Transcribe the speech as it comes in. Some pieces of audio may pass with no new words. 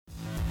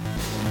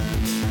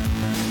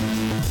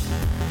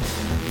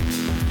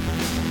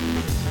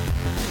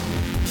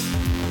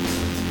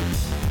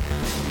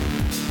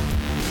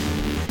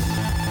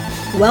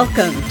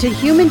Welcome to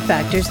Human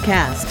Factors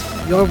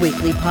Cast, your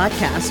weekly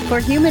podcast for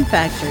human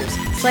factors,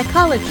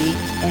 psychology,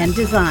 and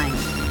design.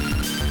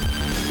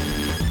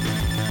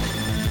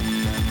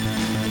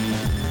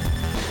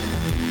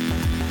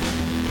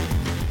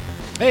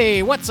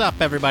 Hey, what's up,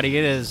 everybody?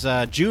 It is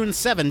June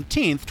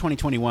 17th,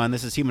 2021.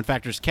 This is Human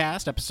Factors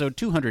Cast, episode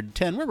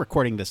 210. We're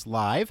recording this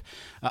live.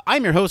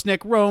 I'm your host,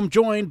 Nick Rome,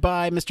 joined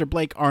by Mr.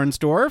 Blake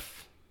Arnsdorf.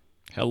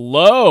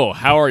 Hello.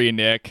 How are you,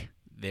 Nick?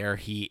 There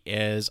he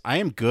is. I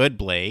am good,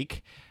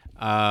 Blake.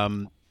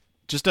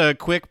 Just a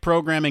quick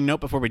programming note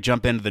before we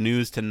jump into the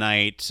news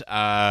tonight.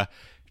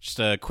 Just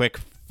a quick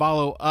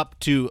follow-up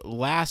to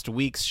last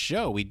week's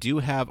show. We do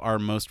have our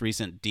most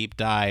recent deep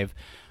dive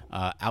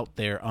out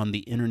there on the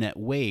internet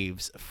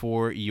waves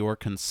for your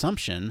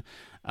consumption.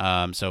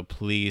 So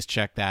please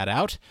check that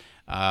out.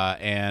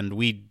 And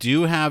we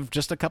do have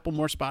just a couple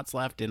more spots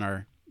left in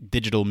our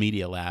digital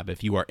media lab.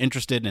 If you are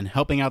interested in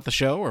helping out the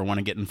show or want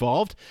to get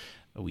involved,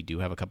 we do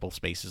have a couple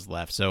spaces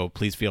left. So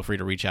please feel free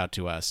to reach out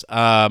to us.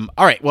 All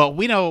right. Well,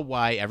 we know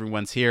why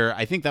everyone's here.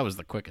 I think that was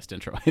the quickest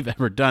intro I've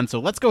ever done.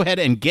 So let's go ahead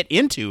and get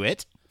into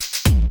it.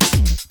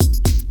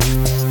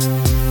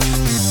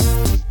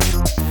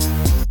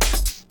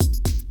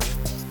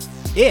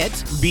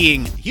 It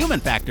being Human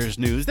Factors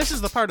News, this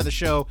is the part of the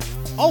show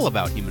all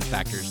about Human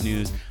Factors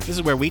News. This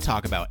is where we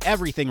talk about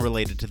everything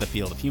related to the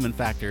field of human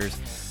factors,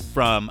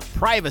 from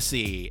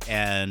privacy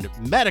and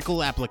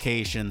medical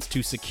applications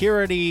to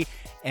security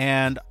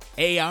and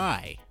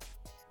AI.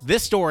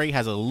 This story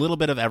has a little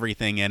bit of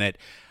everything in it.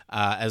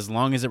 As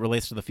long as it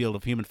relates to the field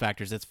of human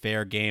factors, it's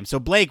fair game. So,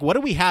 Blake, what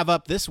do we have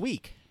up this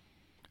week?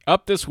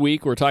 Up this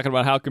week, we're talking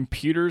about how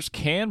computers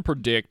can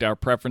predict our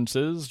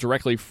preferences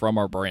directly from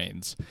our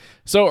brains.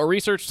 So, a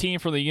research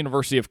team from the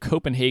University of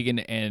Copenhagen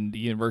and the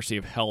University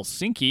of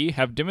Helsinki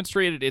have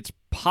demonstrated it's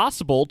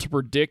possible to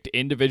predict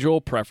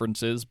individual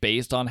preferences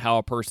based on how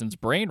a person's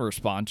brain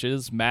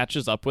responses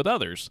matches up with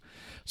others.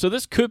 So,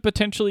 this could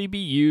potentially be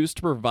used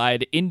to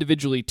provide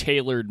individually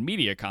tailored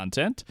media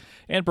content,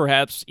 and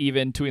perhaps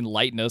even to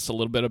enlighten us a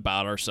little bit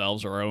about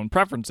ourselves or our own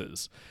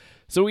preferences.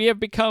 So we have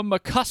become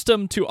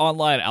accustomed to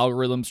online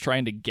algorithms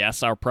trying to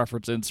guess our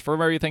preferences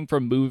from everything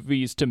from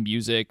movies to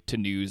music to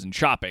news and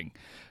shopping.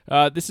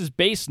 This is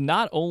based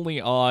not only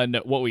on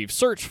what we've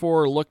searched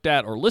for, looked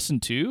at, or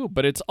listened to,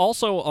 but it's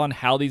also on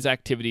how these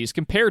activities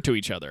compare to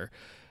each other.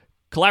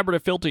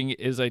 Collaborative filtering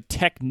is a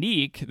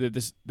technique that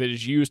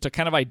is used to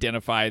kind of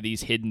identify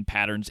these hidden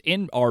patterns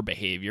in our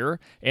behavior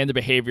and the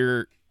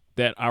behavior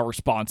that our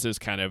responses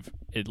kind of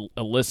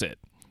elicit.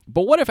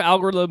 But what if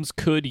algorithms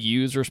could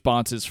use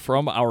responses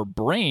from our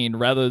brain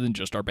rather than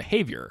just our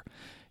behavior?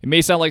 It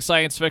may sound like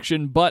science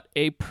fiction, but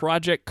a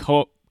project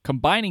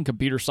combining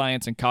computer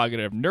science and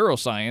cognitive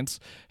neuroscience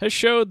has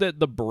showed that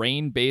the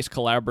brain-based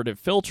collaborative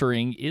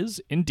filtering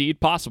is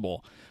indeed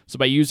possible. So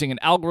by using an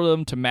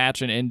algorithm to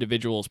match an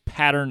individual's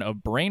pattern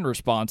of brain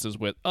responses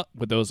with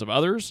those of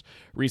others,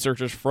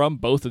 researchers from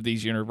both of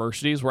these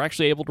universities were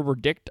actually able to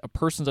predict a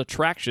person's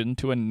attraction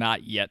to a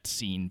not yet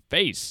seen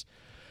face.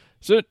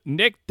 So,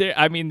 Nick,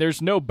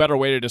 there's no better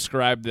way to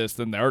describe this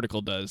than the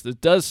article does. This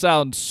does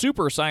sound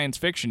super science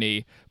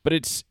fiction-y, but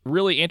it's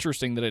really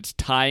interesting that it's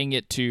tying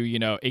it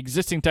to,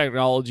 existing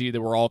technology that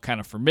we're all kind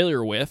of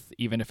familiar with,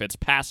 even if it's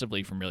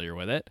passively familiar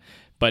with it.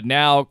 But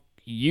now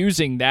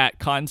using that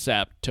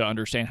concept to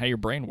understand how your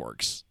brain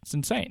works. It's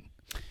insane.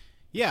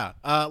 Yeah.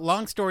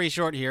 Long story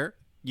short here,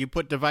 you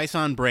put device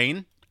on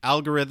brain,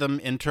 algorithm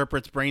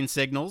interprets brain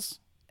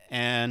signals,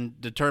 and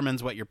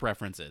determines what your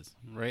preference is,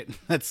 right?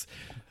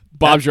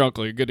 Bob's your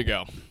uncle. You're good to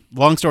go.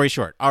 Long story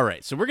short. All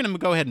right. So we're going to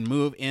go ahead and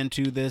move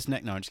into this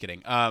next. No, I'm just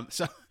kidding.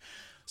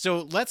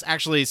 So let's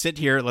actually sit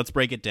here. Let's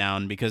break it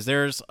down because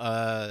there's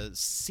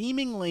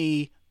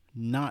seemingly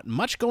not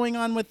much going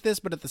on with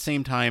this, but at the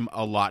same time,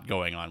 a lot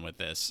going on with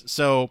this.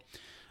 So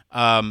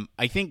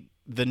I think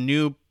the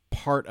new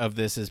part of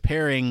this is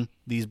pairing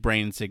these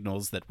brain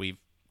signals that we've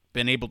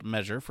been able to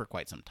measure for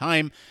quite some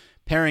time,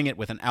 pairing it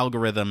with an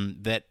algorithm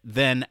that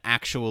then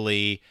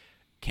actually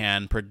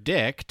can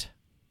predict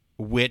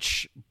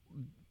which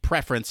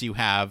preference you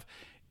have.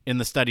 In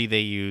the study,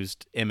 they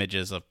used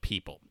images of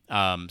people.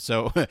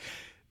 So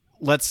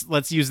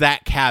let's use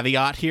that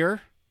caveat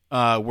here.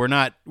 We're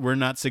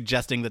not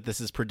suggesting that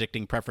this is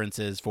predicting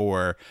preferences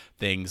for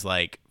things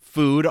like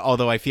food,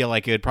 although I feel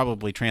like it would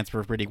probably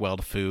transfer pretty well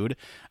to food.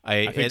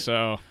 I think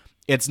so.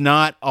 It's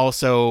not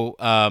also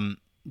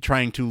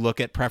trying to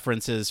look at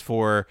preferences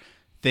for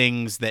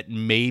things that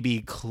may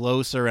be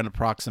closer in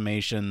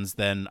approximations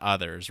than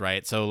others,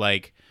 right? So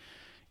like,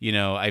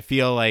 I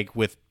feel like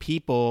with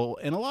people,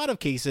 in a lot of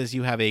cases,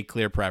 you have a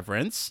clear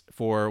preference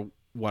for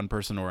one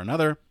person or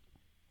another.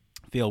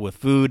 I feel with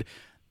food,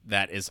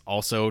 that is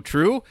also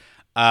true.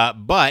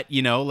 But,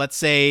 let's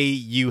say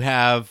you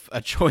have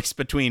a choice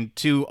between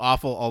two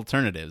awful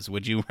alternatives.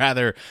 Would you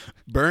rather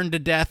burn to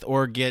death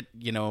or get,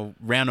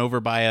 ran over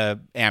by a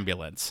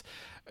ambulance?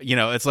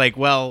 It's like,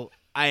 well,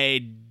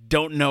 I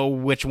don't know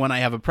which one I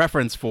have a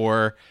preference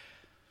for.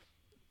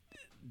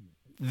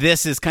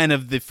 This is kind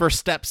of the first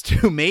steps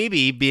to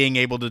maybe being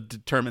able to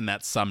determine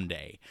that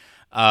someday.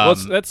 Well,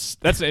 that's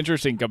an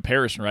interesting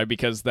comparison, right?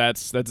 Because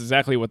that's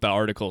exactly what the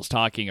article is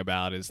talking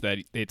about, is that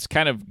it's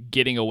kind of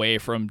getting away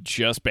from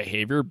just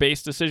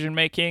behavior-based decision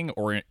making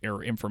or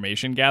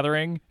information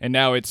gathering, and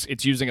now it's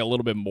using a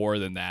little bit more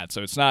than that.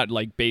 So it's not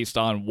like based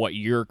on what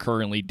you're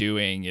currently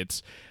doing.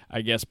 It's,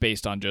 I guess,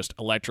 based on just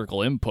electrical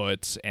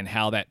inputs and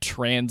how that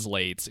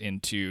translates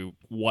into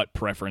what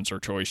preference or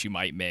choice you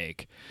might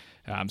make.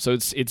 So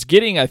it's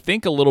getting, I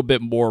think, a little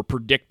bit more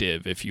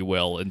predictive, if you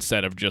will,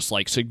 instead of just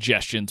like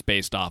suggestions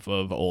based off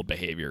of old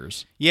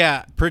behaviors.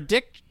 Yeah,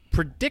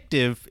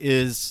 predictive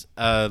is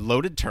a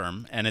loaded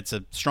term, and it's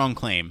a strong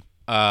claim.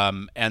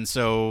 And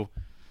so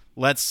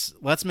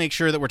let's make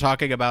sure that we're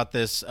talking about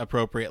this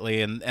appropriately.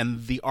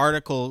 And the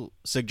article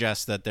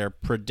suggests that they're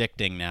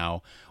predicting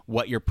now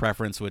what your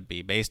preference would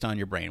be based on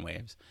your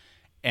brainwaves.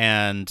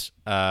 And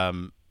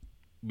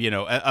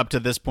up to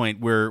this point,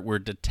 we're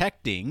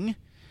detecting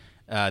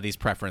these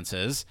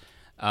preferences,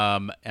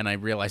 and I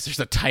realize there's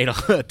a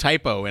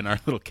typo in our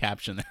little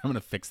caption there. I'm going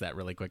to fix that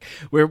really quick.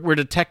 We're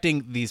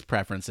detecting these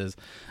preferences,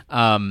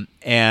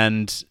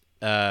 and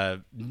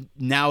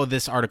now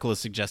this article is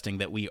suggesting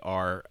that we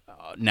are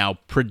now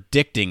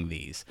predicting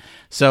these.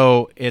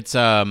 So it's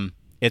kind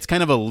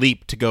of a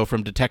leap to go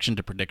from detection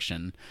to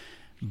prediction,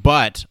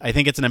 but I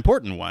think it's an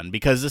important one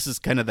because this is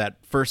kind of that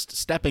first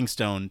stepping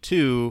stone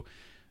to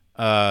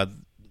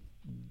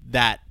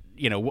that.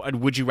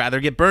 Would you rather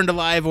get burned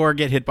alive or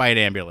get hit by an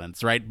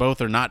ambulance? Right,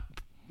 both are not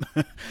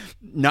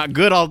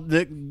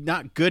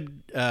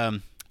good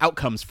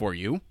outcomes for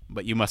you,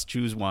 but you must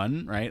choose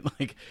one. Right,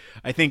 like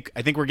I think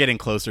we're getting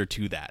closer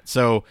to that.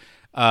 So,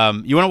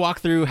 you want to walk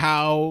through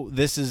how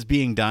this is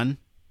being done,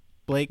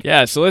 Blake?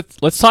 Yeah. So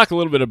let's talk a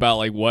little bit about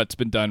like what's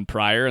been done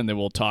prior, and then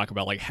we'll talk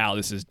about like how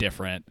this is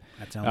different.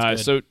 That sounds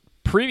good. So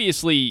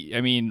previously,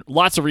 I mean,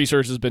 lots of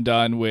research has been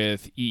done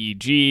with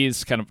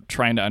EEGs, kind of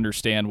trying to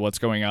understand what's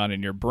going on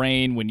in your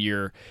brain when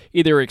you're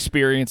either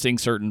experiencing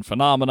certain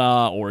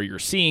phenomena or you're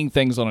seeing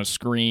things on a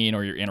screen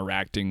or you're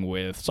interacting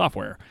with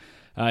software.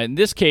 In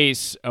this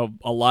case,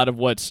 a lot of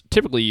what's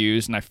typically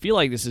used, and I feel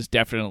like this is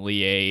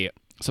definitely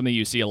something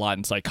you see a lot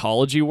in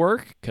psychology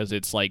work, because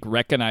it's like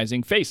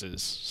recognizing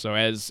faces. So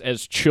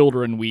as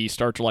children, we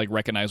start to like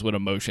recognize what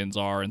emotions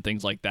are and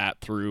things like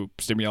that through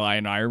stimuli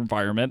in our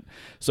environment.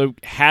 So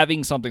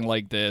having something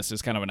like this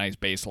is kind of a nice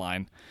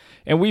baseline.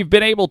 And we've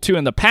been able to,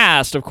 in the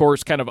past, of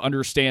course, kind of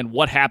understand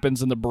what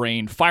happens in the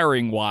brain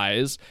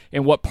firing-wise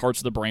and what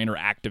parts of the brain are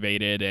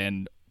activated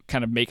and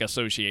kind of make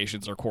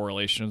associations or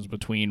correlations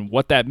between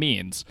what that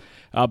means.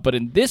 But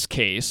in this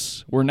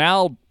case, we're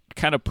now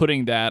kind of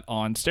putting that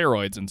on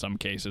steroids in some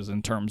cases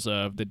in terms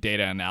of the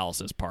data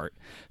analysis part.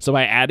 So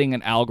by adding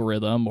an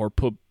algorithm or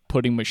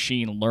putting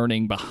machine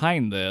learning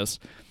behind this,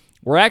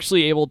 we're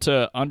actually able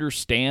to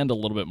understand a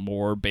little bit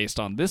more based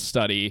on this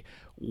study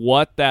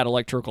what that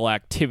electrical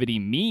activity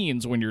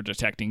means when you're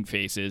detecting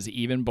faces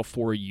even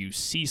before you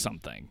see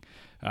something.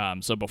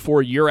 So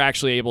before you're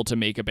actually able to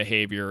make a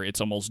behavior, it's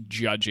almost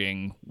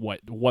judging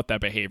what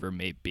that behavior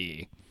may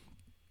be.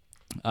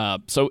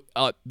 So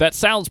that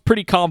sounds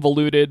pretty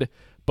convoluted,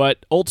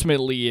 but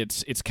ultimately,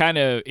 it's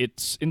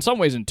in some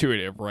ways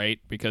intuitive, right?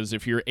 Because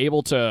if you're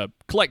able to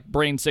collect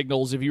brain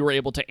signals, if you were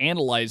able to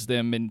analyze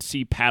them and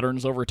see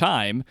patterns over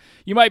time,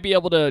 you might be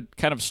able to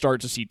kind of start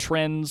to see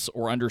trends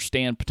or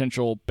understand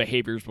potential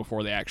behaviors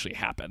before they actually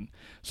happen.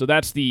 So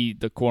that's the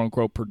quote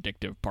unquote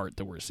predictive part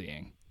that we're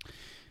seeing.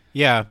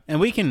 Yeah, and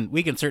we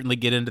can certainly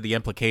get into the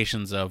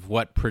implications of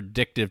what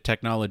predictive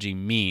technology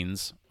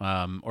means,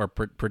 or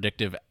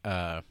predictive.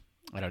 I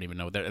don't even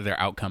know their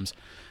outcomes.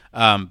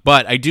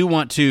 But I do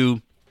want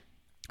to,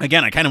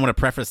 again, I kind of want to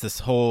preface this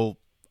whole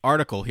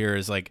article here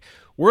is like,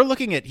 we're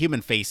looking at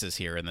human faces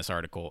here in this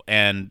article,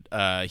 and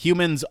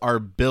humans are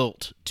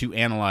built to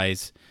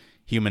analyze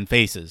human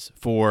faces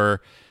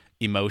for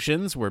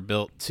emotions. We're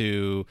built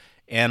to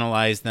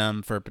analyze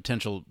them for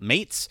potential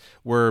mates.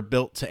 We're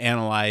built to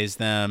analyze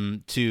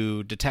them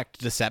to detect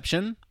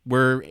deception.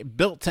 We're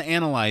built to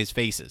analyze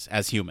faces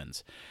as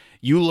humans.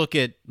 You look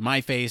at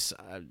my face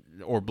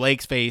or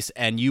Blake's face,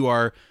 and you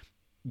are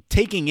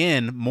taking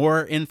in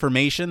more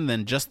information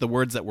than just the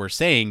words that we're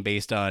saying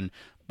based on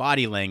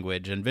body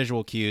language and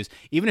visual cues.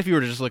 Even if you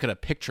were to just look at a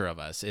picture of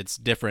us, it's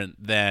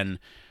different than,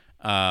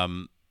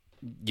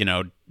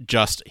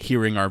 just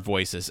hearing our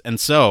voices. And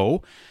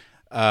so,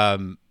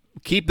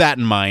 keep that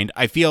in mind.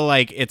 I feel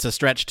like it's a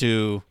stretch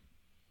to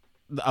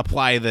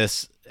apply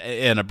this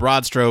in a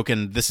broad stroke,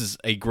 and this is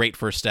a great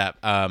first step.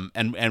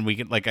 And we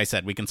can, like I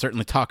said, we can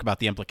certainly talk about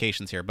the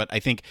implications here, but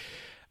I think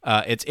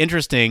it's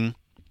interesting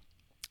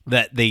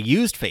that they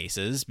used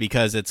faces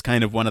because it's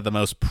kind of one of the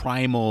most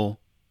primal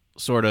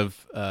sort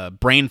of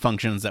brain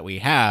functions that we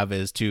have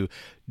is to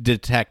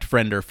detect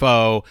friend or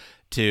foe,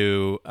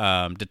 to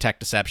detect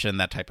deception,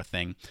 that type of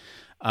thing.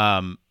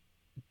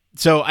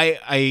 So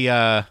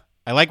I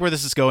like where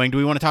this is going. Do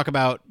we want to talk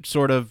about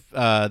sort of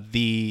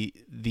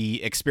the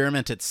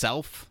experiment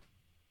itself?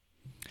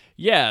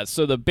 Yeah,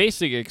 so the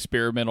basic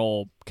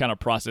experimental kind of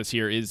process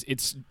here is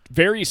it's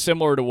very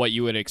similar to what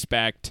you would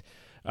expect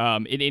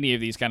in any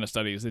of these kind of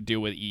studies that deal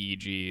with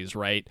EEGs,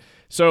 right?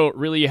 So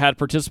really you had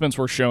participants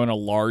were shown a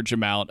large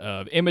amount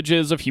of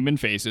images of human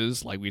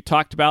faces, like we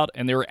talked about,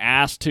 and they were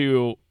asked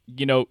to,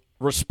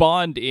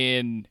 respond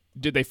in,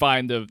 did they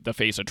find the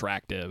face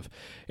attractive?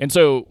 And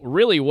so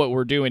really what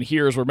we're doing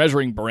here is we're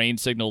measuring brain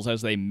signals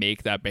as they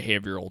make that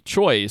behavioral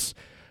choice.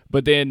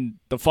 But then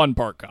the fun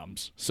part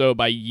comes. So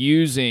by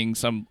using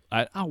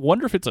I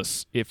wonder if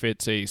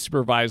it's a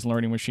supervised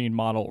learning machine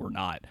model or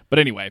not. But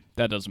anyway,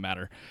 that doesn't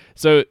matter.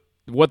 So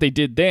what they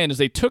did then is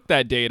they took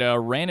that data,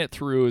 ran it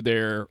through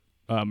their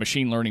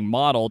machine learning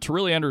model to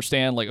really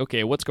understand, like,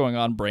 okay, what's going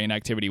on brain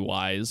activity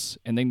wise,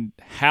 and then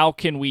how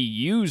can we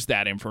use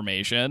that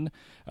information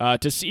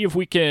to see if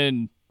we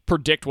can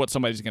predict what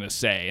somebody's going to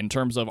say in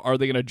terms of, are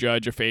they going to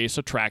judge a face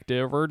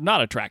attractive or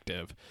not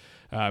attractive?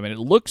 And it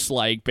looks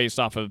like, based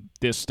off of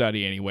this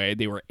study anyway,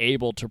 they were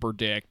able to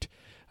predict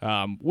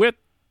with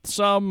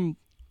some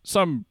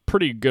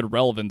pretty good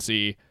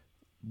relevancy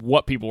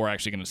what people were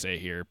actually going to say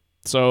here.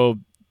 So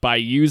by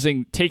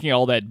taking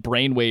all that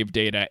brainwave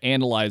data,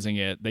 analyzing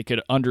it, they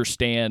could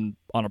understand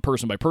on a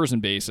person-by-person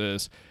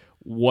basis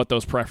what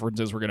those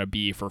preferences were going to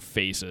be for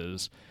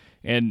faces.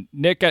 And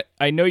Nick,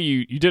 I know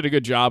you did a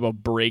good job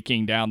of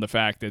breaking down the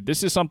fact that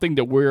this is something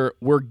that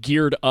we're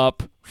geared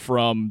up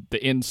from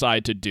the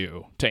inside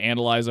to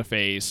analyze a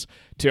face,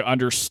 to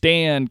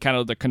understand kind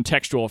of the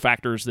contextual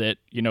factors that,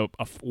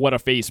 what a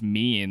face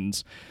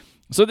means.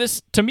 So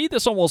to me,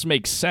 this almost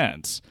makes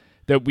sense.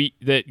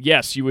 That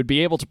yes, you would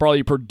be able to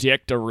probably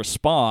predict a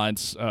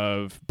response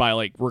by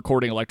like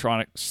recording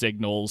electronic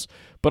signals,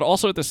 but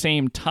also at the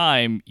same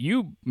time,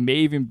 you may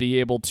even be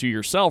able to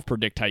yourself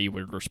predict how you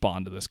would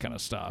respond to this kind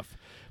of stuff.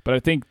 But I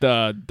think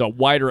the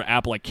wider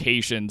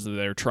applications that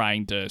they're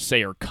trying to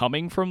say are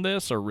coming from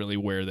this are really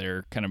where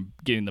they're kind of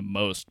getting the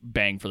most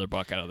bang for their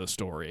buck out of the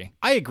story.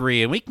 I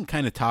agree, and we can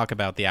kind of talk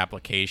about the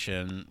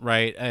application,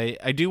 right?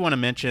 I do want to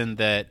mention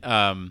that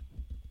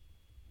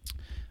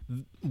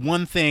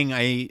one thing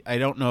I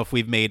don't know if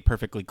we've made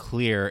perfectly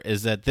clear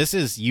is that this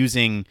is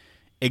using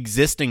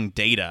existing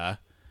data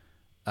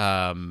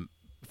from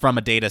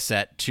a data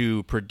set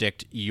to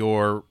predict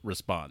your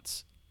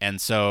response. And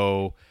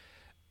so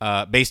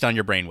based on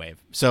your brainwave.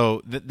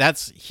 So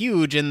that's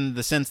huge in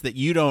the sense that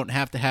you don't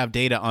have to have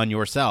data on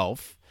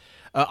yourself.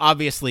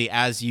 Obviously,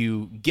 as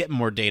you get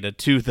more data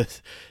to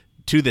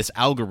this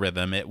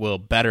algorithm, it will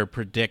better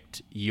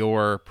predict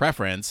your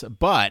preference.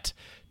 But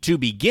to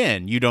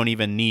begin, you don't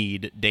even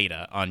need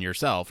data on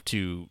yourself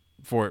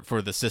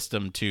for the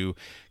system to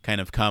kind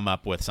of come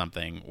up with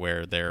something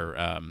where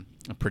they're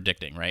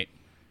predicting, right?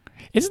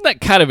 Isn't that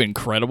kind of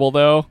incredible,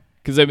 though?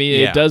 Because,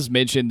 it does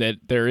mention that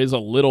there is a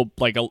little,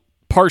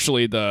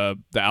 partially the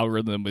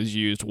algorithm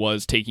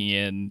was taking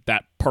in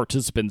that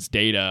participant's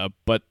data,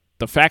 but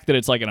the fact that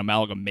it's like an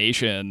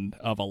amalgamation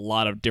of a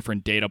lot of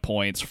different data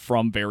points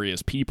from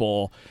various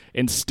people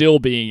and still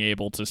being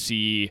able to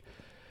see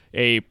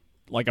a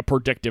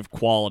predictive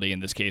quality,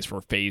 in this case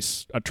for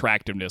face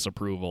attractiveness,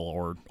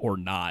 approval, or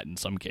not in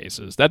some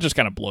cases. That just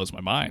kind of blows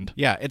my mind.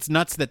 Yeah, it's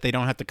nuts that they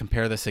don't have to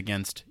compare this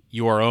against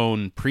your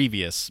own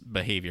previous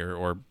behavior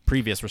or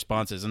previous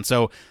responses. And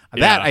so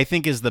that, I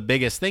think, is the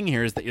biggest thing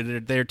here, is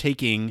that they're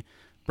taking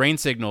brain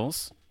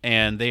signals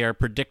and they are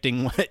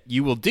predicting what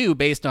you will do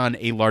based on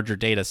a larger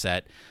data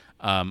set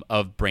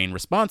of brain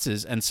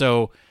responses. And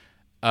so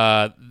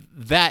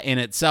that in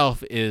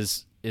itself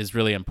is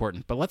really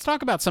important. But let's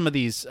talk about some of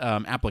these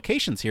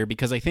applications here,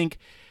 because I think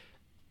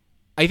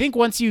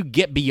once you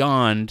get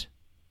beyond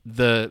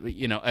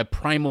a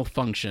primal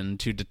function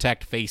to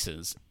detect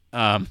faces,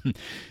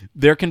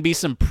 there can be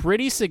some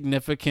pretty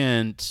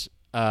significant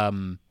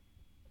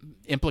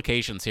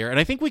implications here. And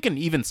I think we can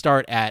even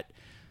start at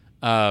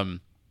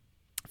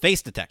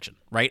face detection,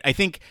 right? I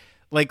think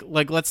like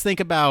let's think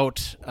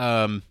about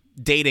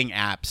dating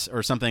apps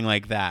or something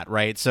like that,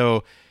 right?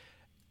 So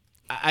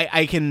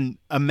I can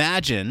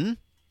imagine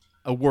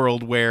a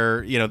world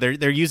where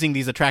they're using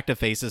these attractive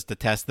faces to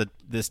test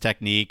this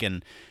technique,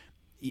 and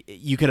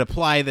you could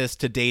apply this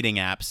to dating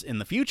apps in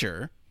the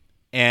future,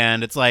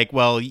 and it's like,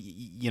 well,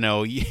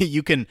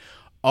 you can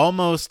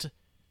almost.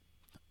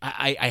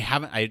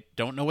 I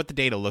don't know what the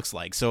data looks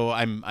like, so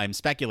I'm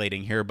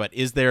speculating here, but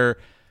is there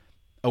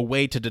a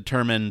way to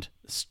determine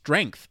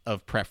strength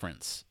of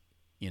preference?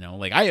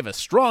 I have a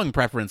strong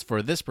preference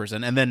for this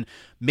person, and then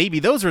maybe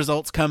those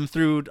results come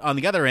through on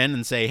the other end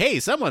and say, hey,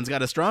 someone's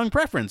got a strong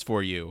preference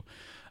for you.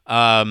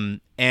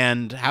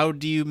 And how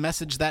do you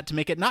message that to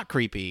make it not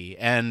creepy?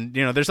 And,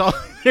 there's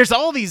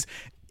all these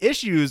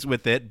issues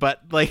with it,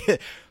 but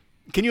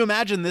can you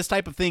imagine this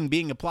type of thing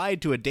being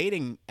applied to a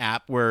dating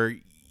app where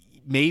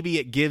maybe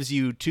it gives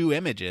you two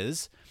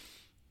images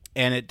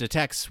and it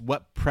detects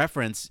what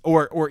preference,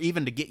 or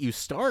even to get you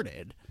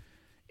started,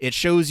 it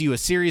shows you a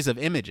series of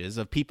images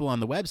of people on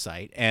the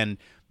website and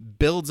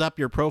builds up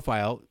your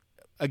profile.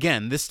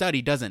 Again, this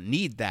study doesn't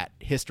need that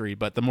history,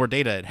 but the more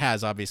data it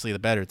has, obviously, the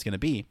better it's going to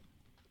be.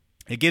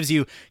 It gives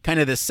you kind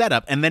of this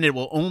setup, and then it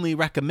will only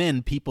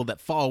recommend people that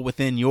fall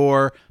within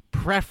your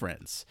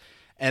preference.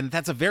 And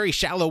that's a very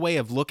shallow way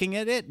of looking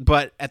at it,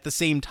 but at the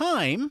same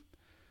time,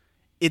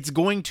 it's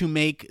going to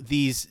make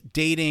these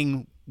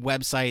dating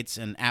websites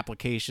and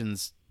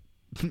applications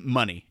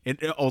money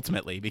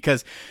ultimately,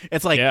 because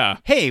it's like,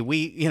 hey, and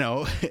we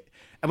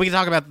can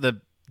talk about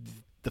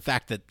the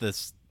fact that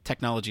this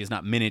technology is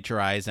not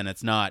miniaturized and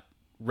it's not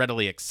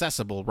readily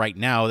accessible right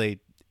now. They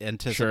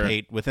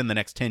anticipate within the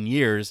next 10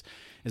 years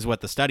is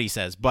what the study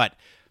says. But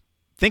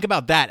think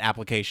about that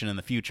application in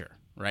the future,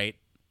 right?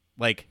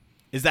 Like,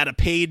 is that a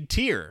paid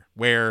tier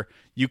where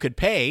you could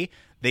pay,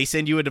 they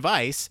send you a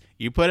device,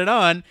 you put it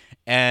on,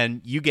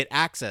 and you get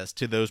access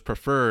to those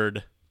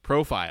preferred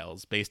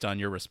profiles based on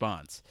your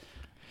response?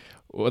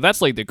 Well,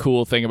 that's like the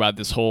cool thing about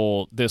this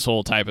whole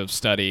type of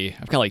study.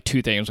 I've got like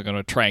two things I'm going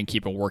to try and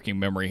keep in working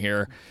memory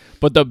here,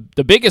 but the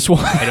biggest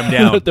one, write them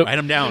down. Write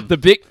them down.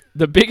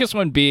 The biggest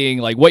one being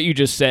like what you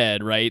just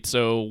said, right?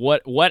 So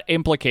what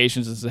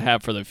implications does it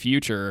have for the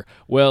future?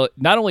 Well,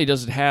 not only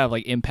does it have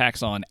like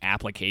impacts on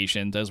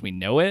applications as we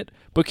know it,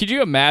 but could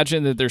you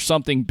imagine that there's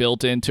something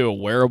built into a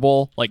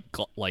wearable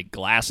like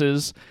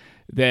glasses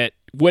that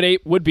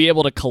would be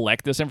able to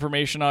collect this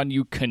information on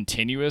you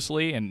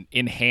continuously and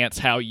enhance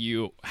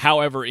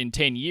however in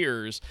 10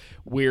 years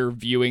we're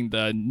viewing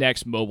the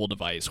next mobile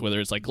device, whether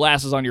it's like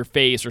glasses on your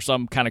face or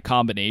some kind of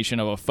combination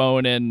of a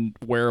phone and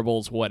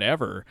wearables,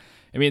 whatever.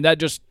 I mean,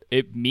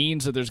 it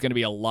means that there's going to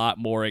be a lot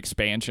more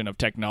expansion of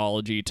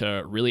technology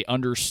to really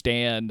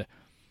understand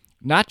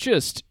not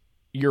just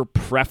your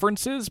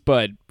preferences,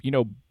 but,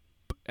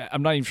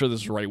 I'm not even sure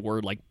this is the right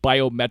word, like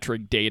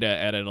biometric data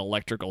at an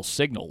electrical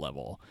signal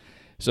level.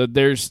 So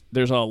there's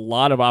a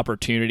lot of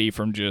opportunity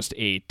from just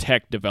a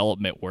tech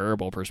development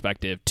wearable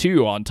perspective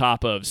too, on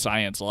top of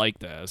science like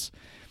this.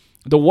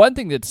 The one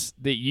thing that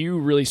you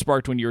really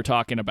sparked when you were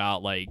talking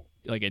about like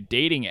a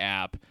dating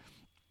app,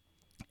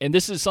 and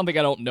this is something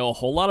I don't know a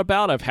whole lot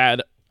about.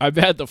 I've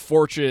had the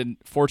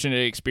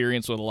fortunate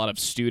experience with a lot of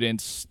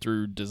students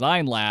through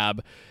Design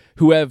Lab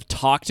who have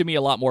talked to me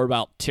a lot more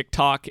about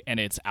TikTok and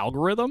its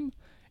algorithm,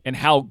 and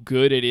how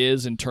good it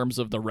is in terms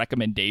of the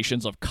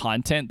recommendations of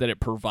content that it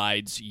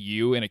provides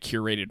you in a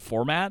curated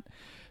format.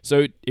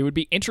 So it would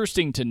be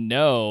interesting to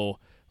know,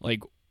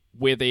 like,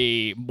 with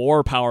a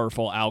more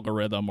powerful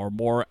algorithm or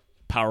more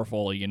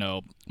powerful,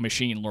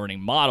 machine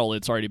learning model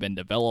that's already been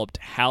developed,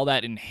 how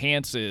that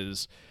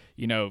enhances,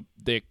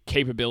 the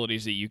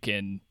capabilities that you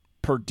can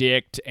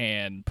predict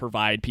and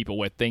provide people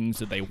with things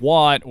that they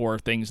want or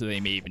things that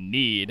they may even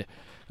need.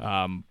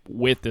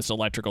 With this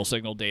electrical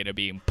signal data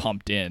being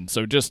pumped in.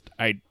 So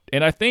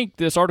I think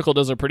this article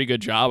does a pretty good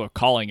job of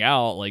calling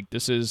out, like,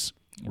 this is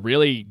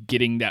really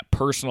getting that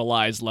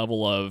personalized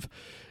level of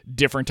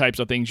different types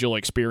of things you'll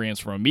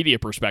experience from a media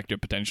perspective,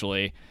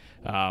 potentially,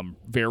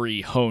 very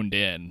honed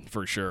in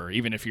for sure,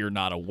 even if you're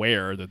not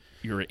aware that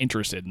you're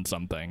interested in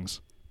some things.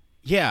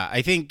 Yeah,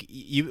 I think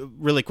you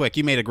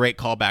made a great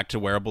callback to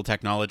wearable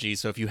technology.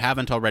 So if you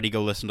haven't already,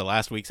 go listen to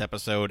last week's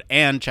episode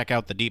and check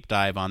out the deep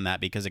dive on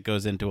that, because it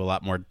goes into a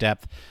lot more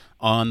depth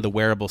on the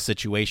wearable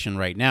situation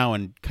right now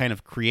and kind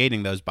of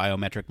creating those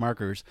biometric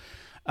markers.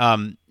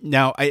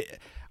 Now, I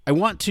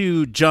want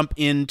to jump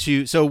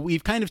into, so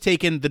we've kind of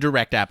taken the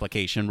direct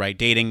application, right?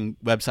 Dating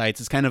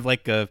websites is kind of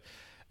like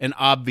an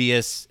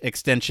obvious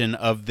extension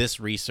of this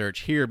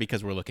research here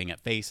because we're looking at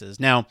faces.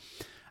 Now,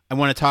 I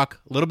want to talk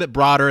a little bit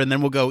broader, and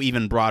then we'll go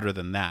even broader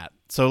than that.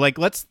 So, like,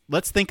 let's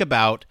think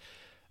about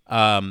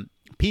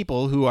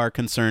people who are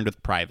concerned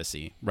with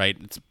privacy, right?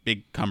 It's a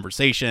big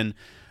conversation.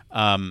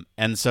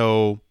 And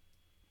so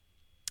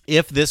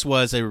if this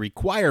was a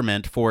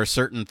requirement for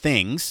certain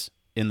things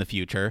in the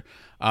future,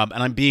 and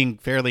I'm being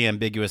fairly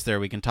ambiguous there,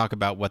 we can talk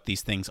about what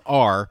these things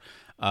are.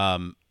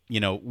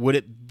 Would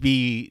it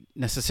be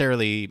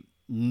necessarily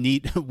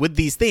would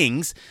these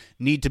things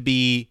need to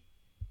be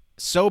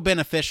so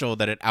beneficial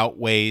that it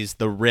outweighs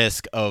the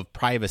risk of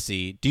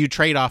privacy? Do you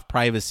trade off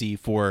privacy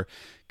for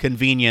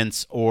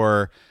convenience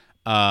or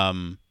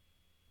lower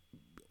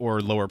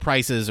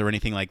prices or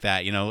anything like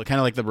that? Kind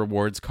of like the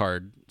rewards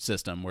card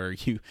system where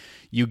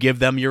you give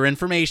them your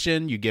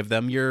information, you give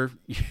them your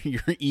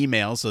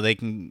email so they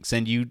can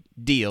send you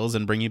deals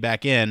and bring you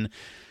back in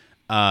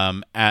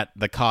at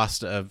the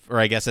cost of, or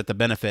I guess at the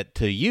benefit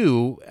to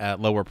you at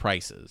lower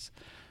prices.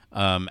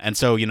 And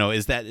so,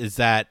 is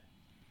that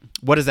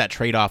what does that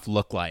trade-off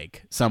look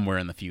like somewhere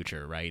in the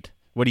future, right?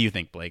 What do you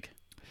think, Blake?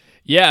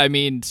 Yeah, I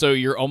mean, so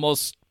you're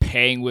almost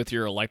paying with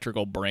your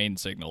electrical brain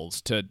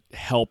signals to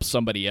help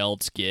somebody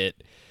else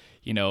get,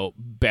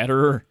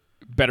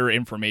 better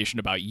information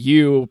about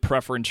you,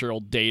 preferential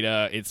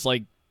data. It's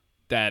like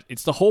that.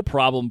 It's the whole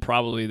problem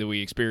probably that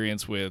we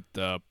experience with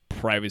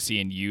privacy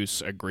and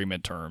use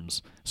agreement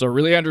terms. So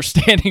really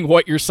understanding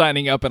what you're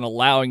signing up and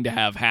allowing to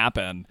have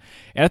happen.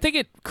 And I think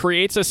it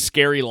creates a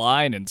scary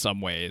line in some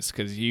ways,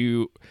 because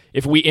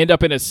if we end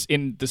up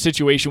in the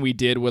situation we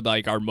did with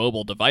like our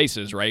mobile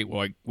devices, right?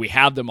 Well, we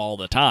have them all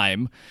the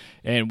time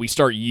and we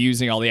start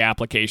using all the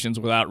applications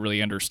without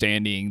really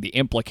understanding the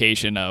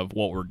implication of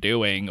what we're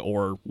doing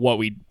or what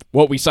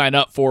we sign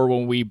up for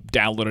when we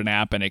download an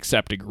app and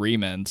accept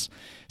agreements.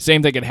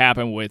 Same thing could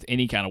happen with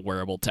any kind of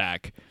wearable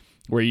tech,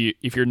 where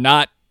if you're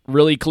not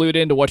really clued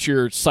into what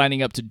you're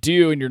signing up to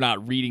do and you're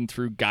not reading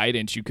through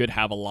guidance, you could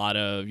have a lot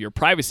of your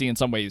privacy in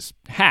some ways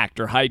hacked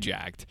or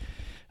hijacked.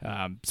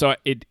 So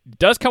it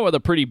does come with a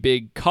pretty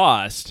big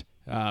cost.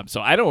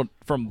 So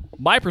from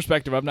my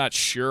perspective, I'm not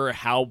sure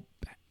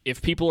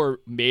if people are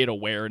made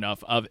aware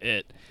enough of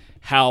it,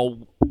 how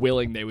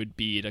willing they would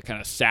be to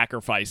kind of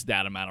sacrifice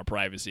that amount of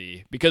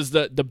privacy. Because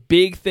the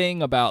big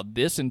thing about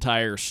this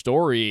entire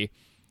story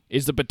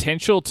is the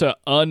potential to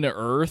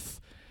unearth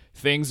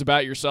things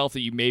about yourself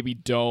that you maybe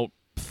don't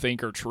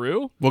think are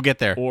true. We'll get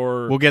there.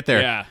 We'll get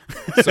there. Yeah.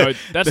 So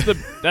that's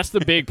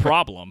the big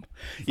problem.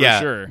 For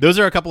sure. Those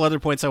are a couple other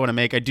points I want to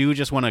make. I do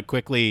just want to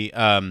quickly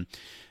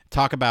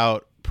talk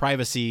about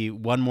privacy.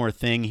 One more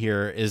thing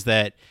here is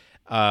that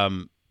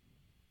there's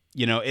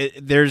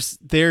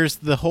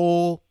the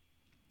whole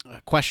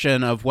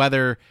question of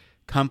whether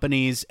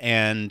companies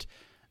and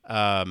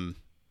I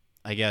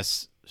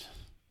guess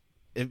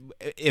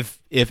if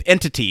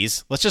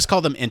entities, let's just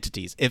call them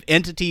entities, if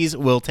entities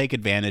will take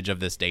advantage of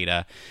this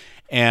data.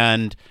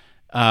 And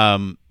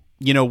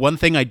one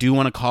thing I do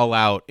want to call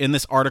out in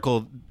this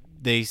article,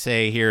 they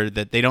say here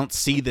that they don't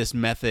see this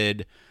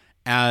method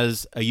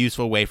as a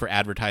useful way for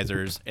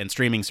advertisers and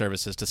streaming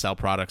services to sell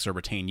products or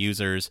retain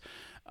users.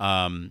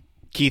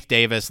 Keith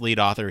Davis, lead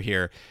author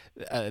here,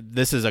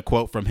 this is a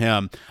quote from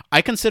him.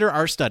 "I consider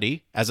our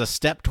study as a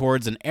step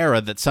towards an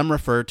era that some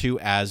refer to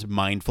as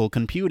mindful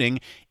computing,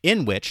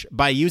 in which,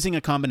 by using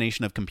a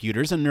combination of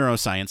computers and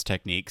neuroscience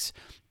techniques,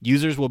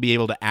 users will be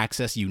able to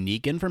access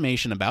unique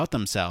information about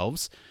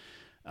themselves."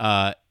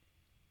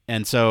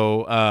 And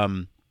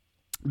so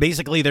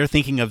basically they're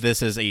thinking of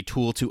this as a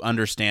tool to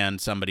understand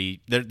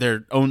somebody,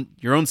 your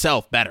own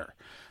self better,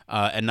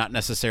 and not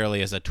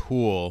necessarily as a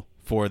tool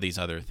for these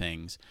other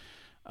things.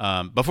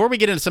 Before we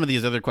get into some of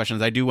these other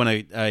questions, I do want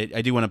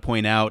to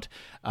point out,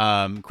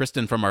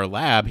 Kristen from our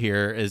lab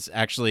here is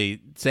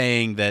actually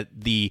saying that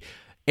the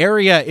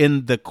area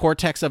in the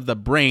cortex of the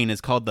brain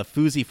is called the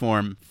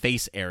fusiform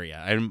face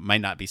area. I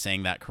might not be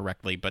saying that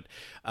correctly, but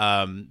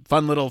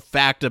fun little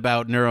fact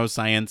about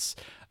neuroscience.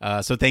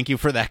 So thank you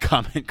for that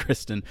comment,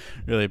 Kristen.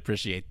 Really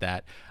appreciate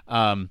that.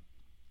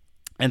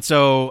 And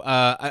so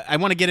I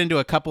want to get into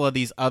a couple of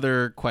these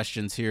other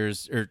questions here,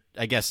 or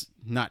I guess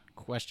not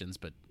questions,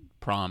 but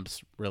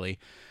prompts, really,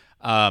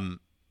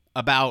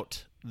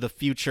 about the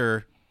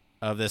future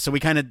of this. So we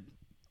kind of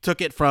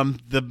took it from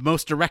the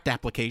most direct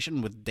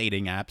application with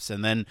dating apps,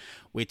 and then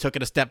we took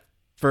it a step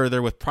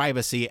further with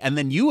privacy, and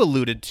then you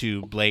alluded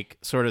to, Blake,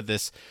 sort of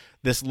this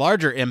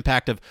larger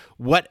impact of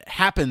what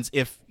happens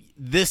if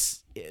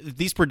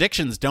these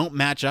predictions don't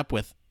match up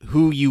with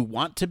who you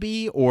want to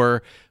be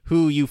or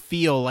who you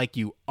feel like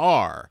you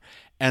are.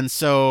 And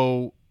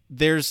so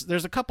there's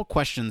a couple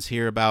questions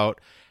here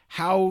about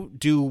how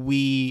do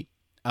we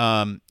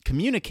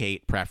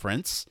communicate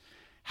preference?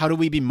 How do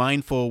we be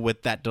mindful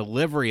with that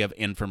delivery of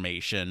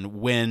information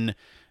when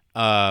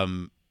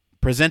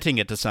presenting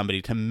it to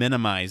somebody to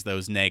minimize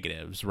those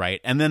negatives,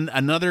 right? And then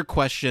another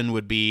question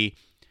would be,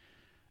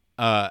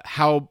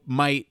 how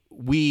might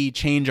we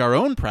change our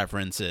own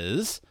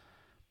preferences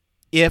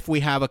if we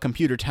have a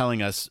computer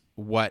telling us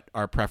what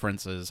our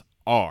preferences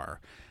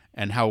are,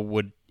 and how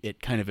would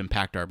it kind of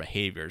impact our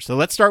behavior? So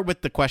let's start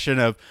with the question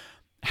of,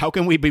 how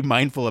can we be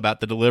mindful about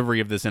the delivery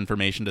of this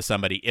information to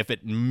somebody if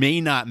it may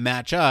not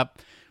match up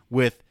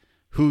with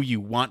who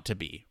you want to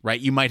be, right?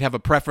 You might have a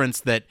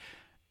preference that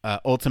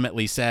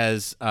ultimately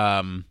says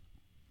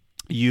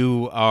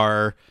you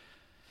are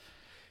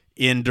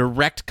in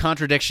direct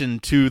contradiction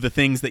to the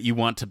things that you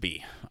want to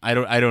be. I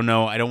don't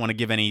know. I don't want to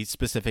give any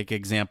specific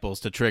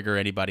examples to trigger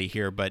anybody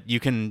here, but you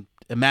can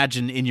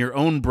imagine in your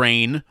own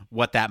brain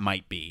what that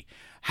might be.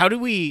 How do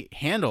we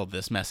handle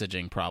this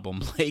messaging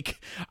problem,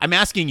 Blake? I'm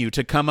asking you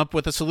to come up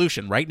with a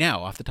solution right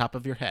now off the top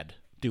of your head.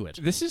 Do it.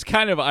 This is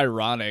kind of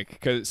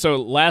ironic so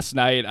last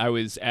night I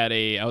was at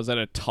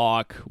a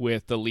talk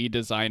with the lead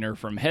designer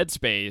from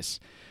Headspace.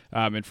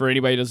 And for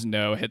anybody who doesn't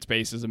know,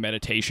 Headspace is a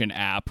meditation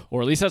app,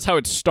 or at least that's how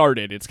it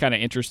started. It's kind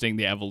of interesting,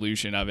 the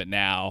evolution of it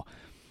now.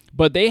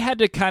 But they had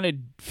to kind of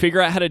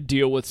figure out how to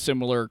deal with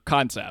similar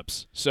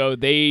concepts. So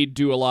they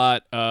do a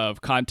lot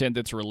of content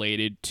that's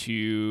related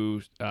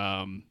to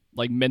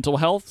like mental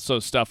health, so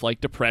stuff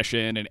like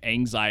depression and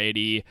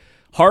anxiety,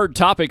 hard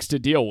topics to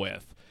deal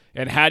with.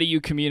 And how do you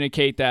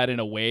communicate that in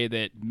a way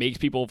that makes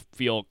people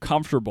feel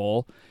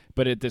comfortable,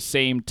 but at the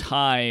same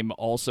time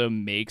also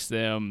makes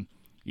them,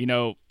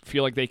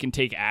 feel like they can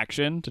take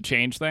action to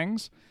change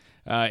things?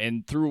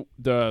 And through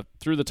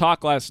the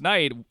talk last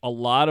night, a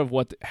lot of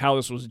how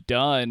this was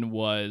done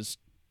was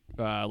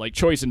like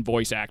choice in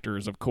voice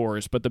actors, of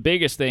course, but the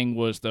biggest thing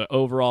was the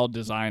overall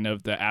design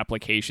of the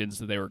applications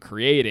that they were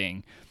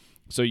creating.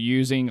 So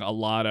using a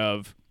lot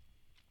of,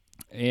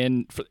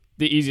 and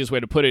the easiest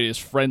way to put it is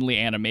friendly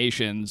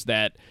animations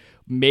that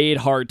made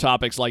hard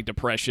topics like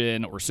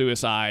depression or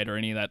suicide or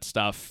any of that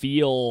stuff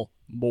feel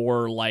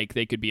more like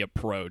they could be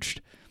approached,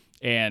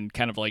 and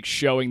kind of like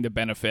showing the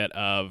benefit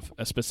of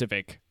a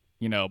specific,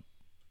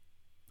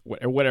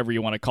 whatever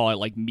you want to call it,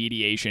 like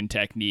mediation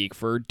technique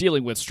for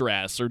dealing with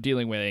stress or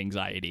dealing with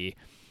anxiety.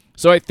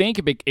 So I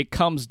think it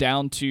comes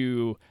down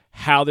to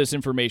how this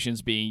information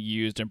is being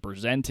used and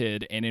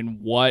presented, and in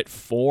what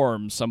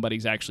form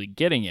somebody's actually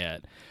getting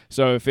it.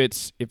 So if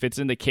it's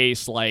in the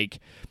case like,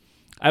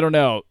 I don't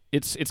know,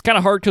 it's kind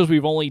of hard because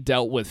we've only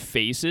dealt with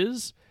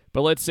faces.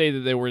 But let's say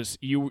that there was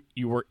you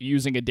were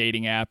using a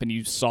dating app and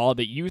you saw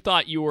that you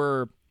thought you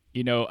were,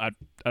 an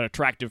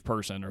attractive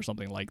person or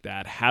something like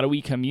that. How do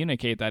we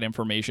communicate that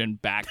information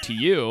back to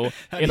you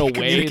in a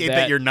way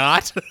that you're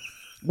not?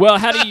 Well,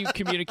 how do you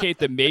communicate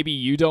that maybe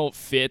you don't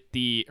fit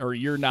or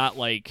you're not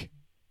like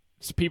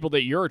people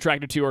that you're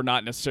attracted to are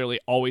not necessarily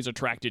always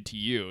attracted to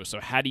you?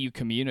 So how do you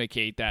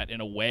communicate that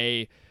in a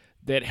way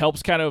that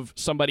helps kind of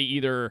somebody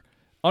either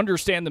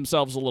understand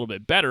themselves a little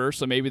bit better?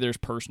 So maybe there's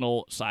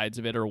personal sides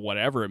of it or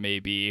whatever it may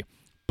be,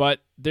 but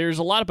there's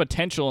a lot of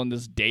potential in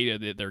this data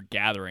that they're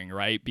gathering,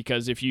 right?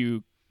 Because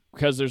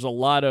there's a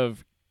lot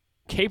of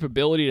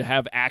capability to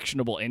have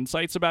actionable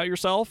insights about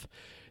yourself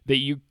that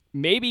you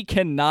maybe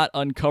cannot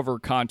uncover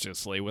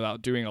consciously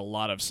without doing a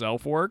lot of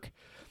self-work.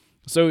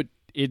 So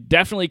it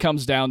definitely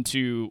comes down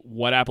to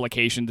what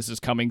application this is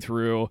coming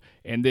through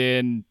and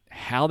then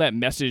how that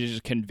message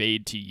is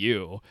conveyed to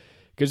you.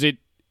 Because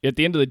at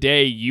the end of the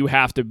day, you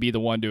have to be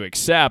the one to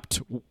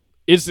accept,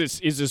 is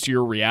this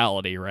your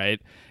reality, right?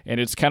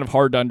 And it's kind of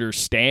hard to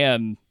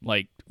understand,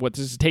 like, what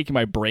this is taking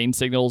my brain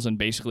signals and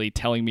basically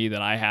telling me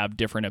that I have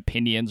different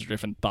opinions or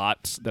different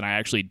thoughts than I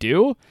actually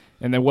do.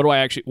 And then what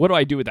do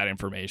I do with that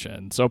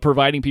information? So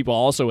providing people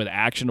also with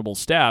actionable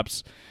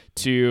steps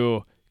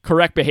to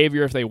correct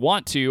behavior if they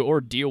want to, or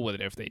deal with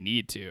it if they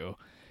need to.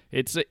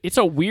 It's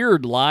a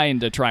weird line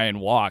to try and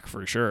walk,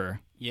 for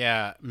sure.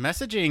 Yeah,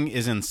 messaging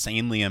is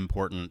insanely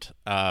important,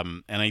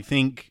 and I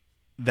think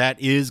that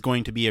is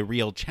going to be a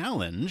real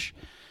challenge.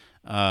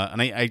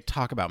 And I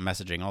talk about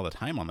messaging all the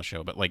time on the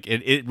show, but like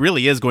it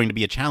really is going to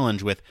be a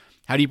challenge with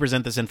how do you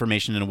present this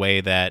information in a way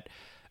that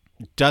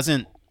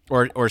doesn't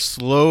or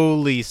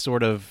slowly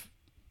sort of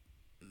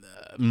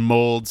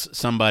molds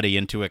somebody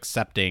into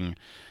accepting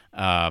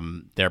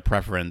their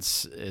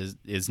preference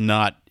is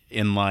not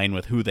in line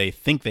with who they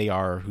think they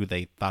are or who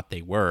they thought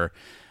they were.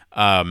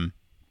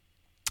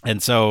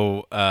 And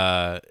so,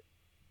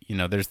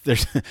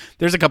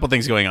 there's a couple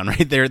things going on,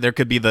 right? There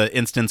could be the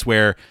instance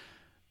where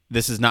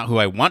this is not who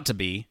I want to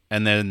be,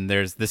 and then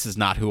this is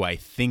not who I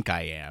think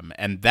I am.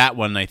 And that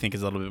one, I think,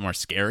 is a little bit more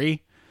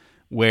scary,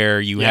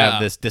 where you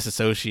have this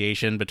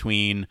disassociation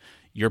between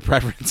your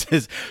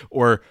preferences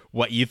or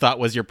what you thought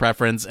was your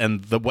preference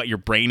and what your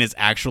brain is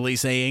actually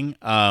saying.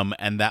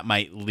 And that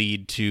might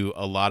lead to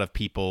a lot of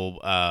people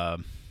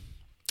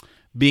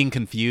being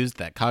confused,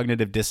 that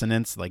cognitive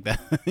dissonance, like that,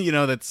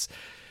 that's...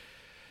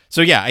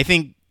 So yeah, I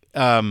think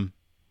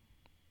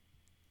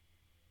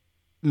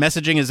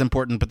messaging is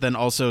important, but then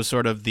also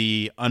sort of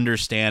the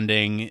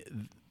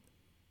understanding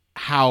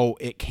how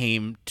it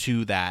came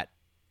to that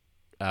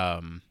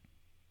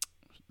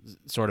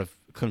sort of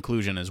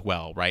conclusion as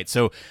well, right?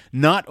 So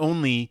not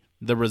only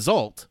the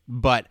result,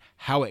 but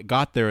how it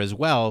got there as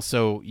well,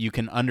 so you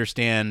can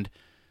understand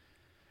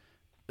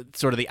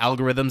sort of the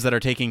algorithms that are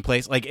taking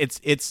place. Like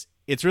it's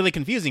really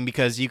confusing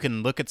because you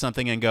can look at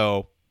something and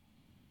go,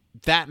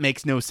 that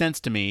makes no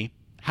sense to me.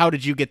 How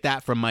did you get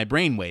that from my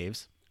brain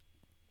waves?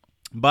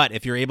 But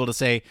if you're able to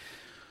say,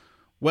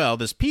 well,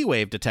 this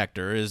P-wave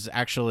detector is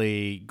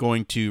actually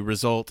going to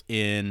result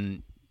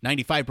in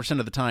 95%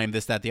 of the time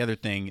this, that, the other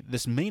thing,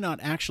 this may not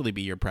actually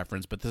be your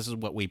preference, but this is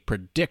what we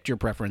predict your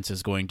preference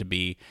is going to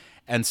be.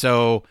 And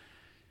so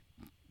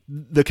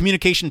the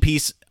communication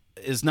piece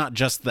is not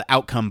just the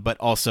outcome, but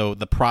also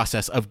the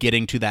process of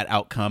getting to that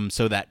outcome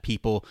so that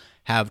people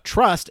have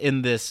trust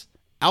in this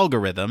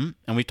algorithm.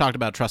 And we've talked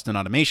about trust in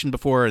automation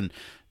before, and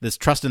this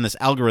trust in this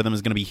algorithm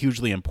is going to be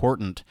hugely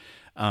important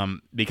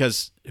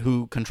because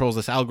who controls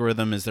this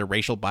algorithm, is there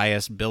racial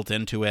bias built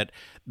into it?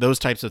 Those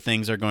types of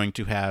things are going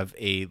to have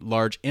a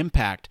large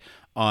impact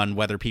on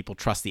whether people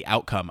trust the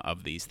outcome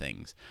of these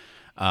things.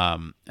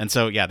 And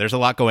so, yeah, there's a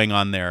lot going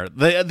on there.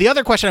 The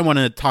other question I want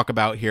to talk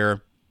about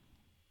here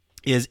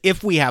is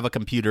if we have a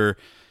computer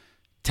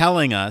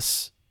telling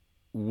us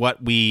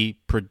what we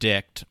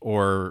predict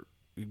or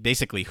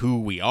basically who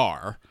we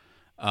are,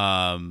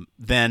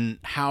 then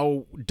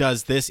how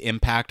does this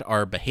impact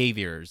our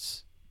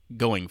behaviors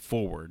going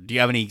forward? Do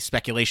you have any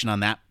speculation on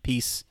that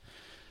piece?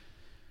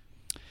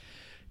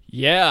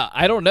 Yeah,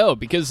 I don't know,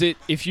 because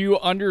if you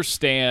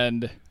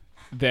understand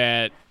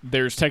that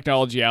there's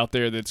technology out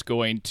there that's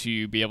going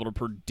to be able to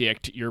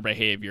predict your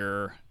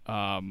behavior,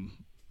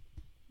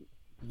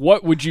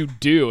 what would you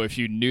do if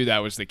you knew that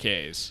was the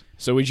case?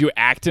 So would you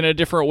act in a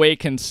different way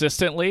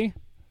consistently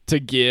to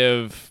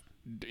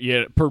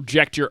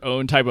project your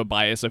own type of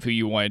bias of who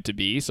you want it to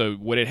be? So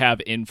would it have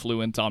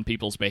influence on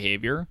people's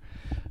behavior?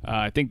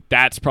 I think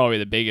that's probably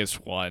the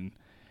biggest one.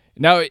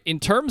 Now, in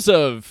terms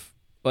of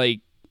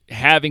like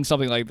having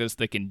something like this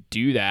that can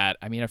do that,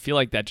 I mean, I feel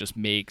like that just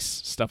makes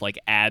stuff like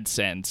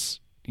AdSense,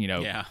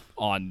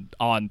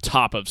 on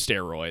top of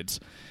steroids.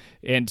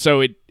 And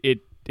so it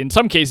in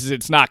some cases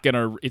it's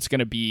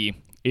gonna be,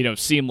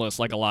 seamless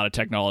like a lot of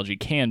technology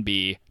can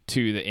be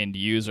to the end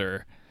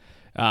user.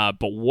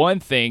 But one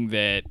thing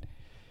that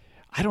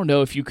I don't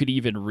know if you could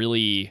even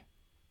really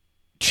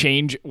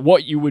change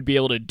what you would be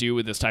able to do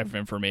with this type of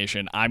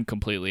information, I'm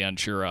completely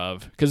unsure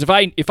of. Because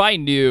if I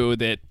knew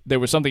that there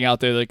was something out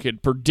there that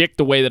could predict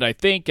the way that I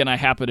think, and I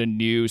happen to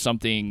knew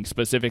something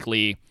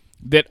specifically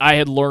that I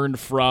had learned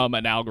from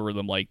an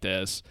algorithm like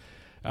this,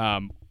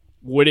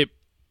 would it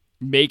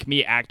make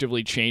me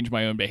actively change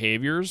my own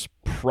behaviors?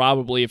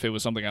 Probably, if it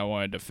was something I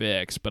wanted to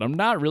fix, but I'm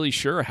not really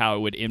sure how it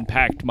would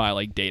impact my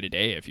like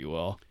day-to-day, if you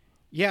will.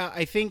 Yeah,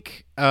 I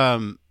think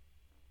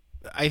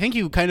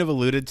you kind of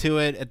alluded to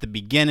it at the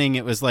beginning.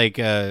 It was like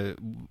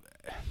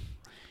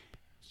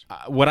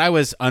what I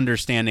was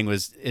understanding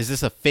was, is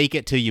this a fake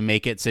it till you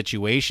make it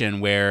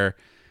situation where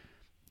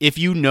if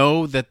you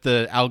know that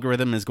the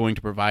algorithm is going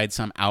to provide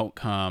some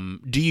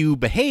outcome, do you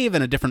behave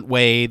in a different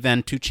way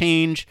than to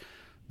change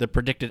the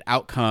predicted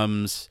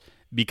outcomes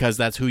because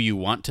that's who you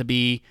want to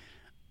be?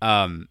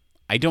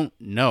 I don't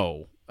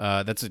know.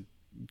 That's a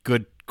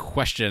good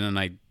question, and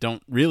I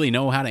don't really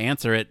know how to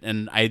answer it,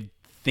 and I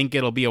think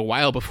it'll be a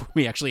while before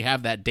we actually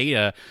have that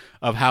data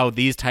of how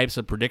these types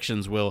of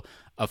predictions will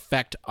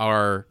affect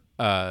our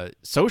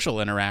social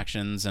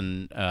interactions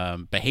and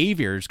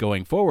behaviors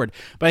going forward.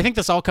 But I think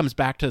this all comes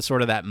back to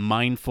sort of that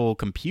mindful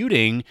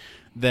computing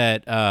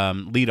that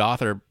lead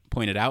author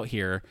pointed out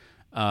here,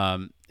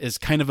 is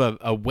kind of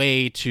a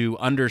way to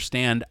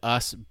understand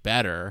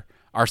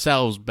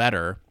ourselves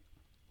better,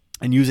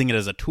 and using it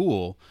as a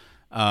tool.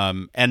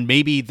 And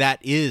maybe that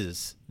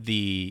is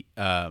the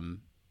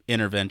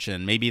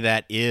intervention. Maybe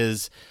that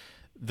is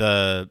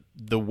the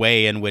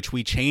way in which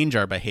we change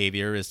our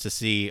behavior, is to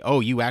see, oh,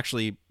 you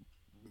actually,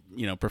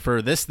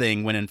 prefer this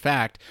thing, when in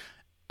fact,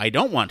 I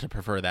don't want to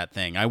prefer that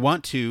thing. I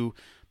want to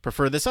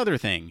prefer this other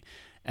thing.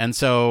 And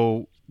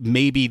so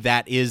maybe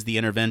that is the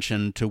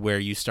intervention to where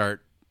you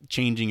start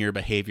changing your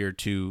behavior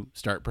to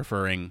start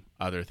preferring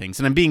other things.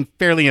 And I'm being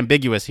fairly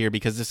ambiguous here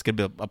because this could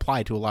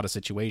apply to a lot of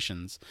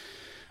situations.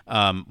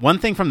 One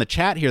thing from the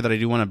chat here that I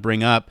do want to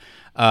bring up,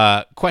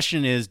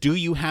 question is, do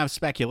you have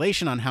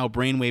speculation on how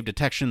brainwave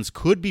detections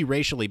could be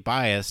racially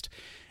biased?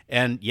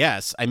 And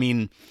yes, I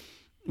mean,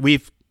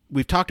 we've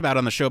talked about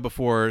on the show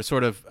before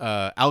sort of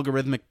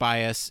algorithmic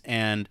bias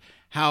and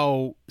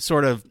how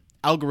sort of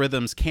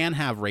algorithms can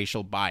have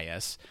racial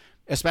bias,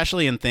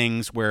 especially in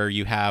things where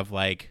you have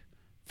like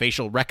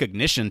facial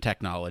recognition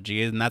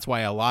technology, and that's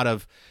why a lot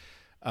of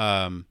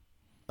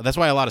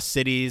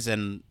cities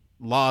and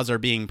laws are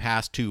being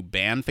passed to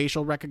ban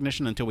facial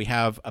recognition until we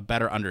have a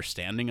better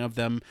understanding of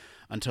them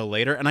until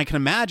later. And I can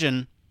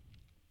imagine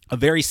a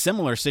very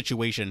similar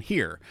situation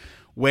here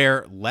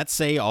where, let's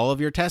say, all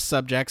of your test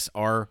subjects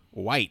are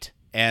white,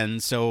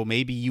 and so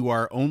maybe you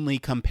are only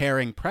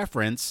comparing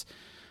preference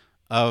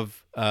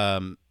of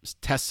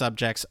test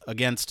subjects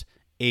against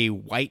a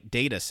white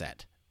data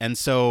set. And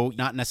so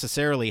not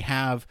necessarily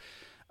have,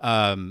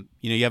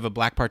 you have a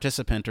black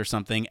participant or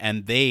something,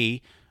 and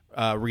they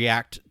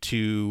react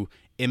to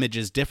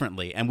images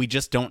differently. And we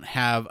just don't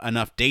have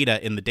enough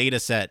data in the data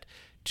set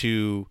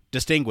to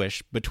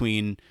distinguish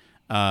between,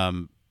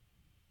 all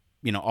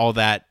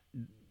that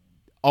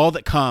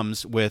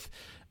comes with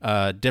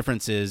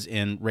differences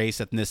in race,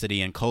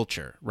 ethnicity, and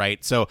culture,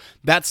 right? So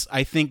that's,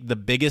 I think, the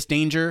biggest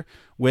danger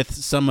with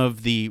some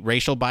of the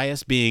racial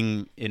bias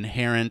being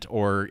inherent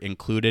or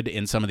included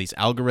in some of these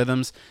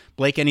algorithms.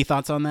 Blake, any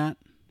thoughts on that?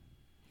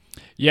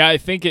 Yeah, I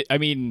think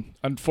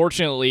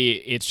unfortunately,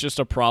 it's just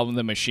a problem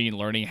that machine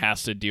learning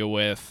has to deal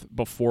with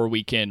before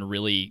we can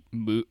really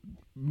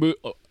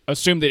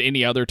assume that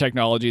any other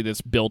technology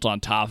that's built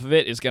on top of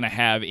it is going to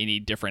have any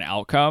different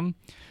outcome.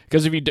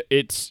 Because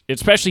it's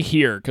especially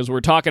here, because we're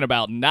talking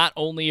about not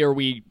only are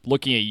we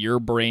looking at your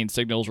brain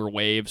signals or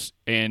waves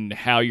and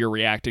how you're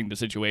reacting to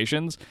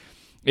situations,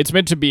 it's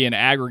meant to be an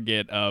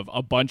aggregate of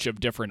a bunch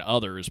of different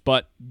others.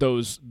 But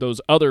those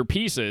other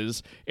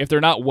pieces, if they're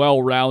not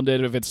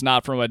well-rounded, if it's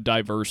not from a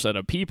diverse set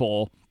of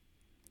people,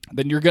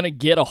 then you're going to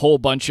get a whole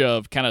bunch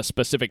of kind of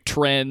specific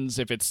trends.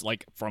 If it's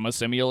like from a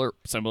similar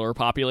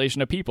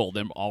population of people,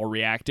 them all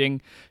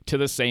reacting to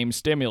the same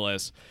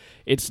stimulus,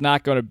 it's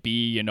not going to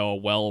be, a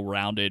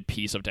well-rounded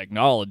piece of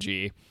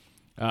technology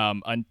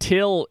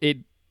until it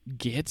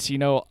gets,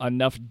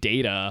 enough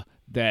data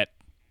that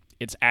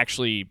it's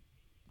actually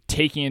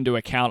taking into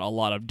account a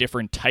lot of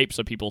different types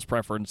of people's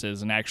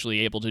preferences and actually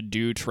able to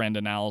do trend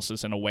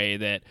analysis in a way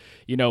that,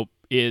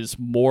 is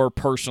more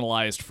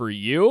personalized for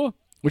you,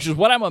 which is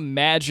what I'm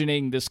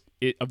imagining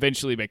it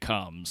eventually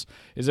becomes.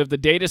 Is if the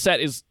data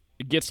set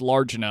gets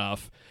large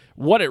enough,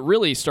 what it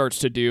really starts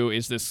to do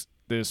is this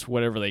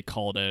whatever they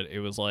called it. It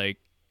was like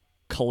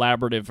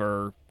collaborative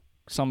or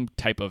some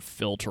type of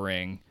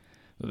filtering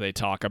that they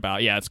talk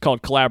about. Yeah, it's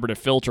called collaborative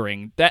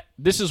filtering.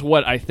 This is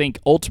what I think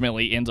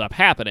ultimately ends up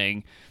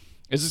happening.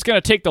 Is it's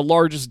going to take the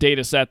largest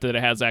data set that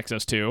it has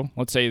access to.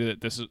 Let's say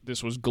that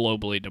this was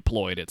globally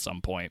deployed at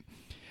some point.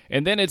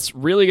 And then it's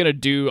really going to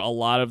do a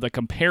lot of the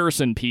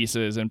comparison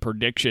pieces and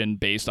prediction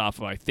based off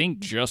of, I think,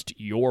 just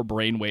your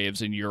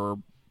brainwaves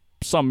and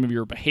some of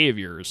your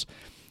behaviors.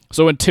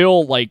 So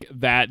until like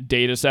that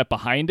data set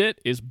behind it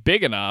is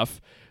big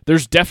enough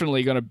there's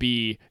definitely going to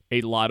be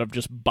a lot of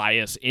just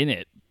bias in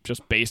it,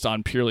 just based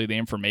on purely the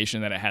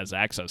information that it has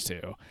access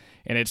to.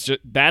 And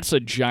that's a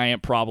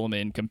giant problem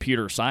in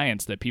computer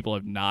science that people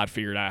have not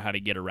figured out how to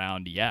get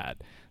around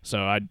yet.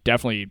 So I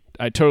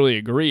totally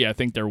agree. I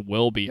think there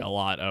will be a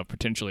lot of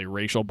potentially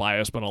racial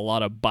bias, but a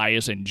lot of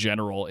bias in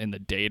general in the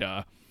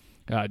data,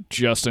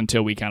 just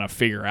until we kind of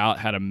figure out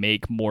how to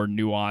make more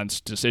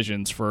nuanced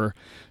decisions for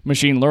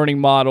machine learning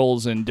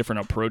models and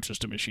different approaches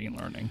to machine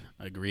learning.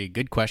 Agree.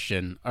 Good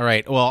question. All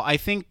right. Well, I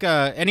think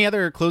any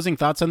other closing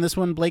thoughts on this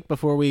one, Blake,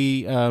 before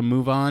we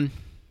move on?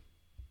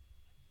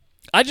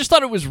 I just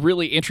thought it was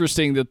really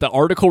interesting that the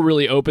article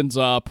really opens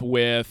up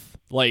with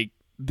like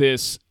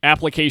this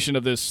application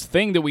of this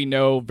thing that we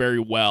know very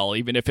well,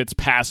 even if it's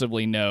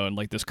passively known,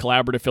 like this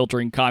collaborative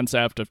filtering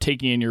concept of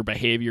taking in your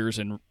behaviors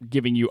and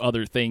giving you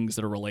other things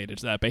that are related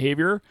to that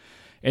behavior.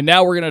 And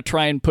now we're going to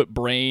try and put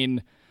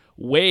brain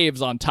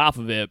waves on top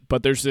of it,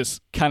 but there's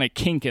this kind of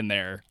kink in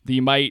there that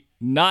you might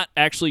not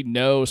actually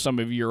know some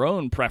of your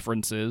own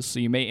preferences, so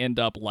you may end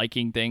up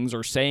liking things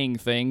or saying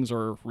things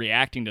or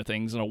reacting to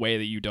things in a way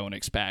that you don't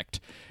expect.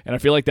 And I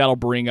feel like that'll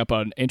bring up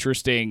an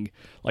interesting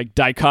like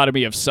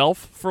dichotomy of self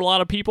for a lot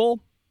of people.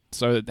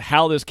 So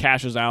how this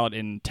cashes out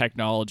in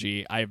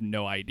technology, I have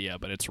no idea,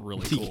 but it's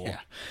really cool. Yeah.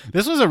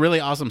 This was a really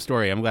awesome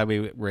story. I'm glad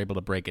we were able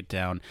to break it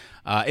down.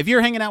 If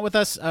you're hanging out with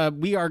us,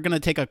 we are going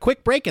to take a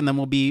quick break, and then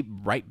we'll be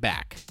right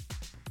back.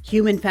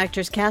 Human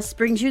Factors Cast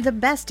brings you the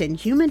best in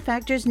human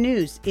factors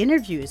news,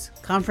 interviews,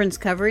 conference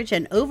coverage,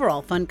 and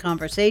overall fun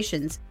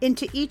conversations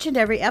into each and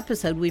every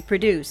episode we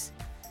produce.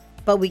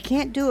 But we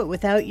can't do it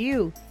without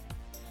you.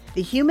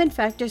 The Human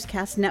Factors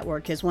Cast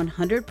network is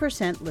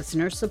 100%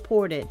 listener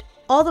supported.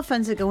 All the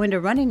funds that go into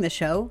running the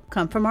show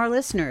come from our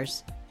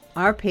listeners.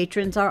 Our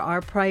patrons are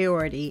our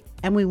priority,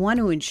 and we want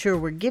to ensure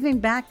we're giving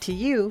back to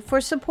you for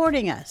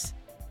supporting us.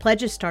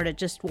 Pledges start at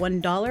just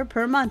 $1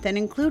 per month and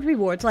include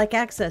rewards like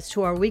access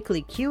to our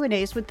weekly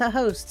Q&As with the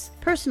hosts,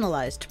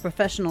 personalized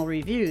professional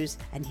reviews,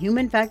 and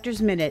Human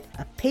Factors Minute,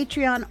 a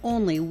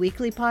Patreon-only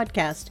weekly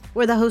podcast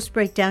where the hosts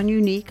break down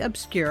unique,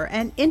 obscure,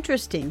 and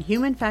interesting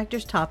human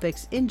factors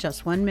topics in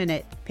just 1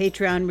 minute.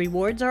 Patreon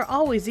rewards are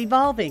always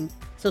evolving,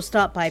 so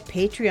stop by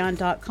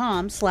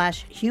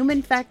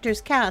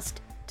patreon.com/humanfactorscast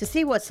to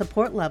see what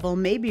support level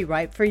may be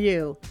right for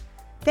you.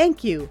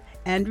 Thank you,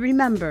 and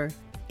remember,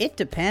 it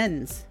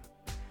depends.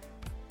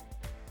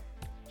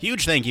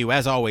 Huge thank you,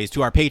 as always,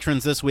 to our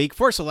patrons this week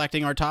for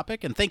selecting our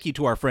topic, and thank you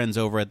to our friends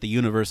over at the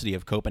University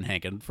of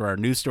Copenhagen for our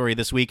news story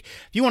this week.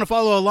 If you want to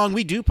follow along,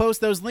 we do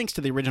post those links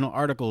to the original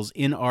articles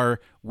in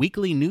our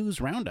weekly news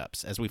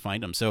roundups as we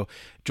find them. So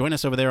join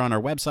us over there on our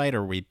website,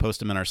 or we post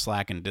them in our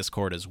Slack and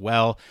Discord as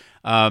well.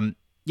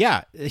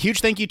 Yeah, a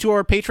huge thank you to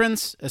our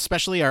patrons,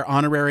 especially our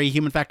honorary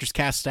Human Factors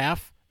Cast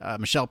staff.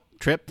 Michelle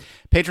Tripp.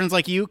 Patrons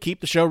like you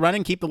keep the show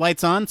running, keep the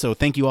lights on, so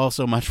thank you all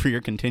so much for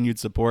your continued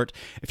support.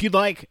 If you'd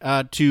like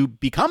to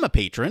become a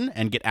patron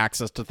and get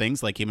access to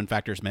things like Human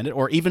Factors Minute,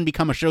 or even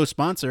become a show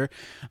sponsor,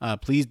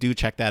 please do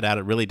check that out.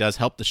 It really does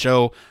help the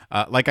show.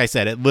 Like I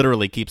said, it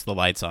literally keeps the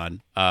lights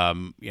on.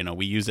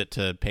 We use it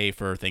to pay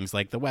for things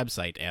like the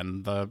website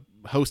and the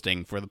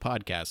hosting for the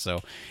podcast,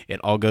 so it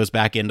all goes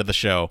back into the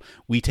show.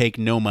 We take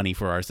no money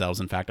for ourselves.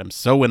 In fact, I'm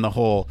so in the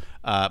hole,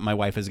 my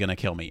wife is gonna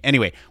kill me.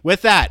 Anyway,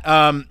 with that,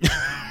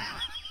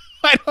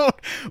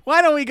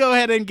 why don't we go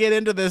ahead and get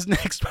into this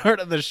next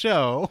part of the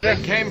show?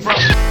 It came from.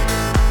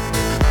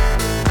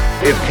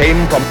 It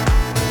came from.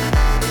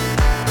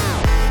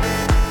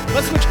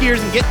 Let's switch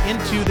gears and get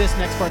into this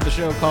next part of the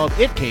show called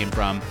It Came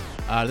From.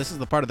 This is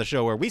the part of the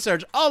show where we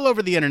search all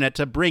over the internet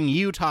to bring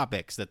you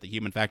topics that the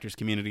Human Factors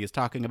community is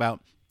talking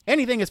about.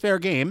 Anything is fair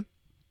game.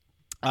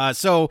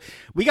 So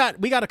we got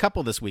a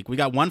couple this week. We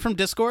got one from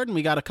Discord and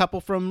we got a couple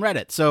from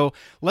Reddit. So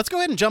let's go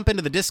ahead and jump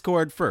into the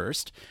Discord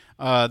first.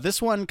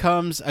 This one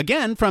comes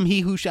again from He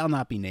Who Shall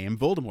Not Be Named,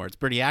 Voldemort. It's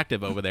pretty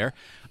active over there.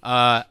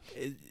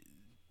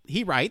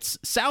 He writes,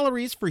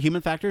 salaries for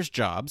human factors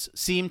jobs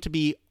seem to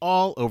be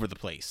all over the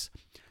place.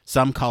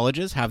 Some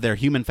colleges have their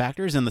human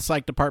factors in the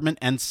psych department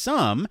and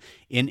some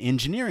in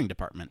engineering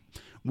department.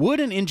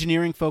 Would an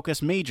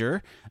engineering-focused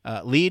major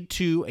lead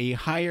to a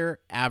higher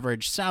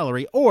average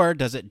salary, or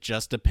does it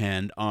just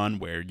depend on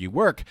where you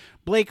work?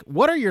 Blake,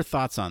 what are your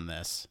thoughts on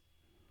this?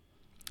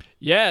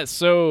 Yeah,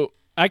 so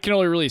I can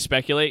only really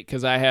speculate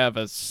because I have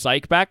a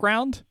psych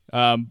background,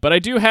 but I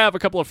do have a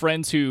couple of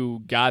friends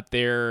who got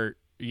their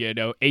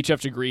HF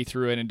degree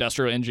through an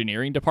industrial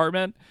engineering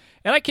department,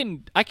 and I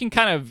can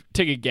kind of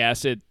take a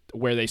guess at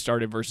where they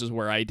started versus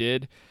where I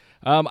did.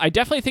 I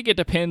definitely think it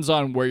depends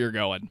on where you're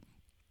going.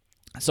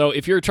 So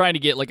if you're trying to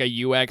get like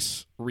a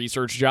UX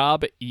research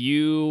job,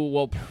 you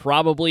will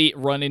probably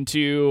run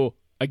into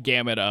a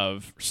gamut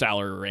of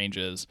salary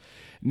ranges.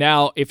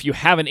 Now, if you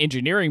have an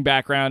engineering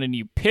background and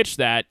you pitch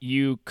that,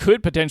 you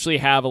could potentially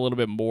have a little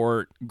bit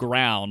more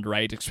ground,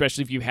 right?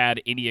 Especially if you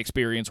had any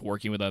experience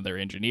working with other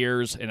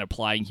engineers and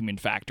applying human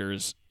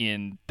factors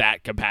in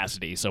that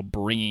capacity. So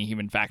bringing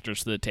human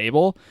factors to the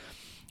table.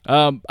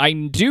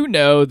 I do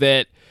know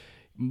that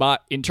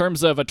in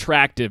terms of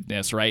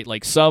attractiveness, right?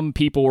 Like some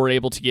people were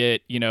able to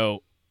get,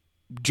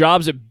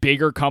 jobs at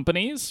bigger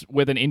companies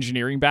with an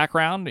engineering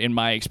background, in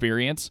my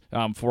experience,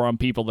 from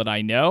people that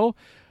I know,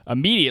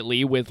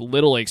 immediately with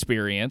little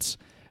experience,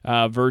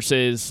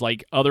 versus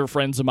like other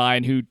friends of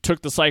mine who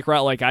took the psych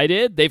route like I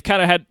did. They've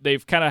kind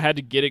of had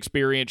to get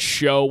experience,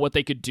 show what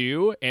they could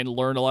do, and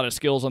learn a lot of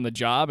skills on the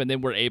job, and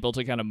then were able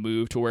to kind of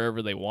move to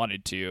wherever they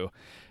wanted to.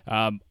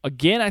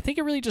 Again, I think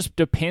it really just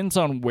depends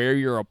on where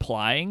you're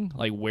applying,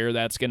 like where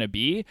that's going to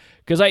be,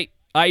 because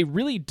I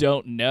really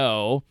don't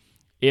know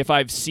if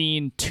I've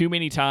seen too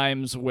many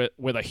times with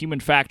a human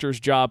factors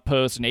job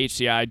post, an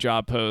HCI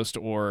job post,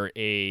 or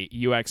a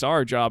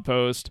UXR job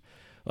post,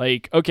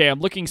 like, okay, I'm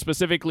looking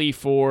specifically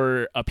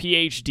for a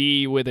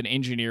PhD with an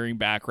engineering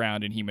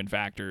background in human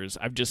factors.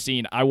 I've just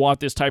seen, I want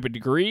this type of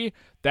degree.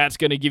 That's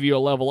going to give you a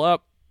level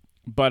up.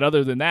 But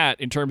other than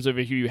that, in terms of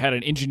if you had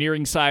an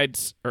engineering side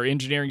or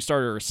engineering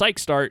start or a psych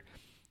start,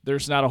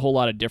 there's not a whole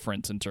lot of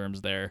difference in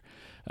terms there.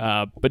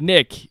 But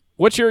Nick,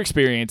 what's your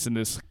experience in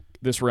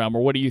this realm,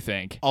 or what do you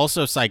think?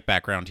 Also psych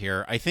background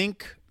here. I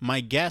think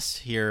my guess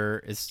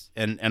here is,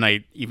 and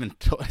I even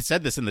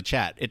said this in the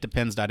chat, it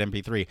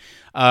depends.mp3.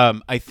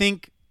 I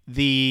think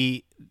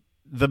the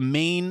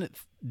main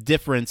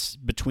difference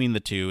between the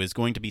two is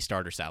going to be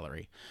starter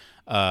salary.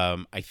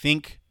 I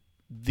think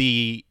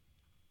the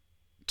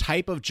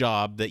type of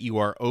job that you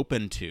are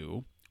open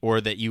to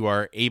or that you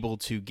are able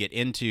to get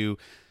into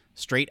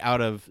straight out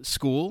of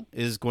school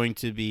is going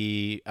to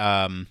be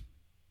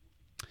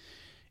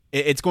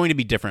it's going to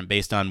be different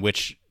based on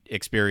which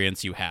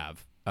experience you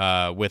have.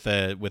 With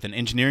an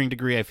engineering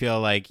degree, I feel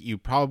like you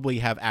probably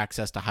have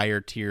access to higher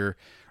tier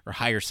or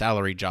higher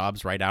salary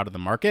jobs right out of the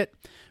market,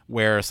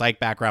 where a psych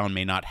background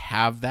may not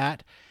have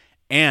that.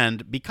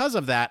 And because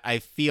of that, I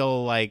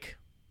feel like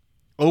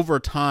over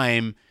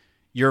time,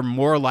 you're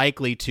more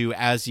likely to,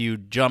 as you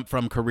jump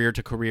from career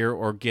to career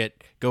or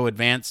go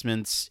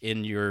advancements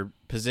in your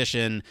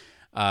position,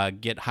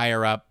 get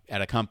higher up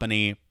at a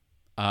company,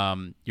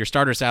 your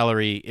starter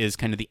salary is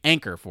kind of the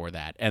anchor for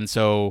that. And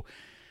so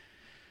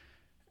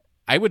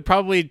I would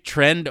probably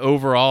trend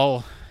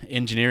overall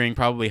engineering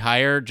probably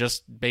higher,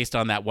 just based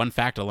on that one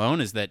fact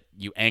alone, is that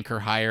you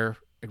anchor higher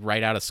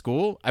right out of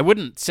school. I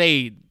wouldn't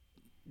say,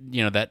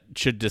 that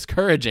should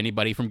discourage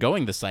anybody from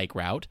going the psych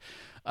route.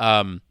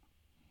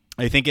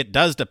 I think it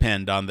does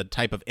depend on the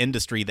type of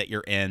industry that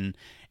you're in.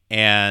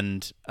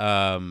 And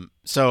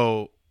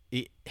so,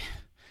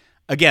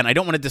 again, I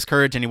don't want to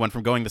discourage anyone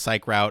from going the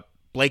psych route.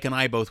 Blake and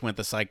I both went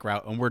the psych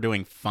route, and we're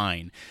doing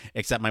fine,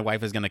 except my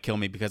wife is going to kill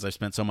me because I've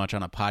spent so much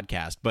on a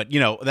podcast. But,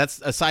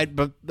 that's aside.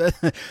 But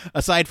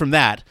aside from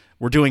that,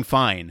 we're doing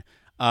fine.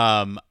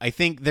 I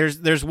think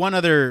there's one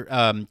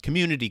other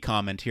community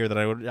comment here that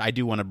I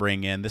do want to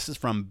bring in. This is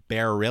from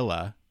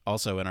Bearilla,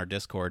 also in our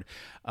Discord.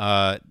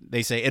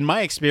 They say, in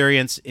my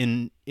experience,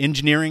 in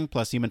engineering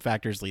plus human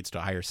factors leads to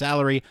a higher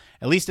salary,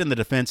 at least in the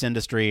defense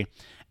industry.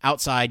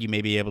 Outside, you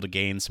may be able to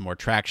gain some more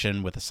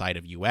traction with a side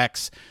of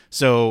UX.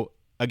 So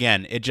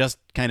again, it just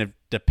kind of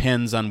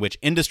depends on which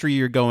industry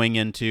you're going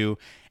into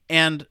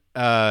and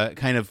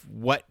kind of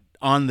what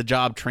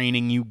on-the-job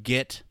training you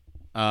get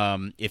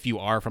if you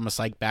are from a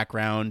psych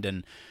background,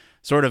 and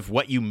sort of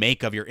what you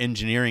make of your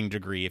engineering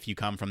degree if you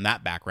come from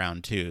that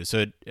background too.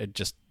 So it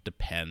just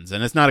depends.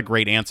 And it's not a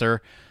great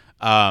answer,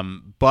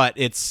 but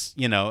it's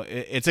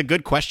a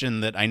good question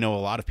that I know a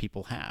lot of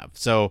people have.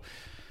 So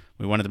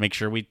we wanted to make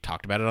sure we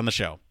talked about it on the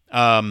show.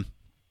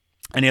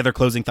 Any other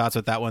closing thoughts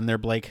with that one there,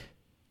 Blake?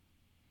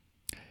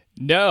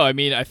 No, I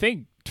mean, I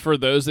think for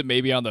those that may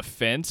be on the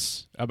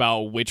fence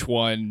about which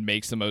one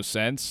makes the most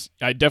sense,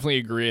 I definitely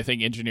agree. I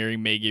think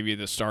engineering may give you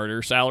the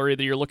starter salary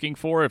that you're looking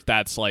for, if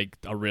that's like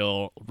a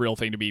real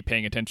thing to be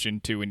paying attention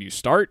to when you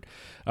start.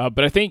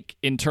 But I think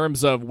in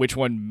terms of which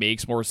one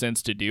makes more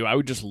sense to do, I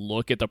would just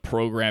look at the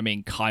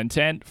programming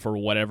content for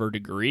whatever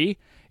degree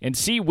and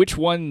see which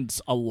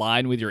ones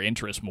align with your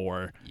interest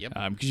more. Yep.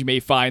 Because you may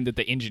find that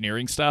the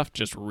engineering stuff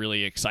just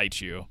really excites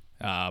you.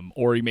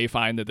 Or you may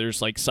find that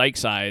there's like psych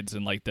sides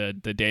and like the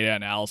data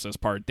analysis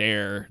part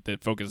there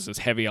that focuses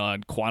heavy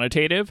on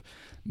quantitative,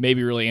 may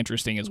be really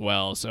interesting as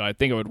well. So I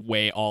think I would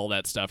weigh all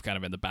that stuff kind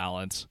of in the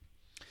balance.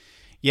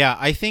 Yeah,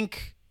 I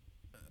think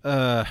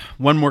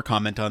one more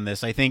comment on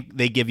this. I think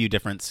they give you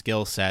different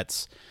skill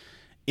sets.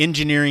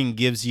 Engineering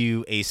gives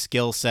you a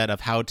skill set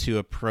of how to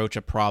approach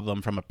a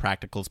problem from a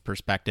practical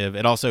perspective.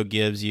 It also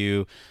gives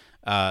you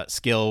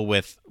skill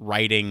with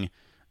writing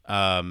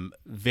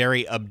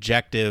very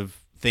objective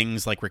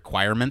things like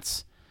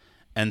requirements,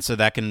 and so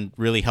that can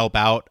really help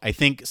out. I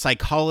think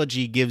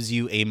psychology gives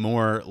you a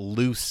more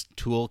loose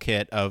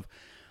toolkit of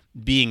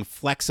being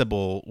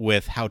flexible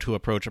with how to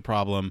approach a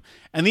problem.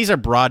 And these are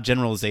broad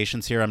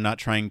generalizations here. I'm not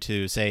trying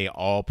to say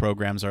all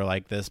programs are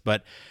like this,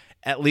 but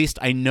at least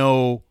I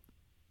know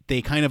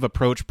they kind of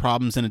approach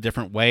problems in a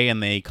different way,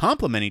 and they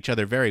complement each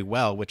other very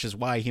well, which is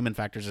why human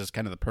factors is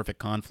kind of the perfect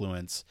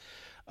confluence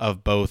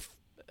of both,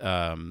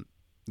 kind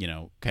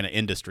of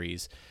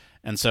industries.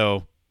 And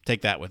so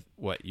take that with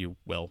what you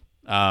will.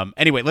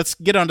 Anyway, let's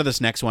get on to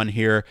this next one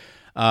here.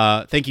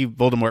 Thank you,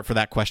 Voldemort, for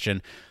that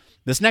question.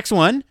 This next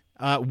one,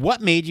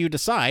 What made you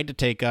decide to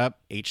take up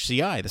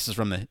HCI? This is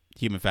from the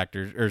the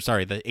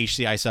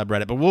HCI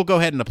subreddit, but we'll go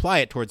ahead and apply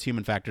it towards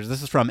human factors.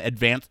 This is from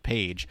Advanced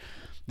Page.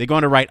 They go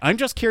on to write, I'm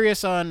just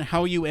curious on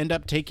how you end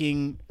up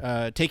taking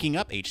up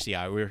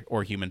HCI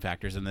or human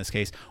factors in this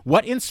case.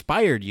 What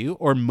inspired you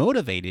or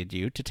motivated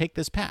you to take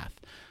this path?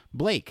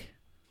 Blake.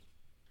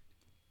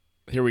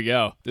 Here we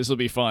go. This will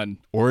be fun.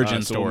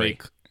 Origin story.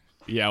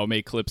 We'll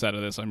make clips out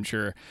of this, I'm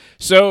sure.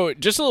 So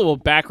just a little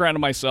background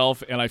of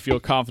myself, and I feel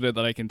confident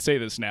that I can say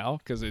this now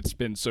because it's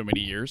been so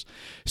many years.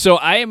 So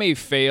I am a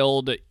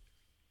failed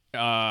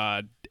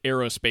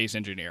aerospace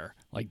engineer.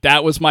 Like,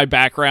 that was my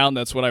background.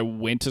 That's what I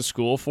went to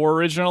school for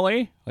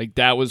originally. Like,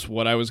 that was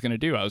what I was going to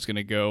do. I was going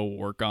to go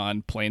work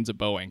on planes at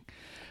Boeing.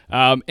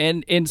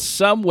 And in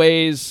some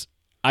ways,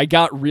 I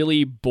got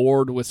really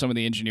bored with some of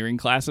the engineering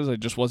classes. I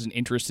just wasn't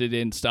interested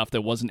in stuff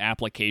that wasn't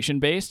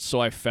application-based, so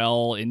I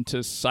fell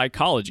into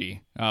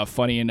psychology.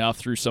 Funny enough,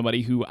 through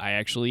somebody who I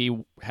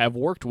actually have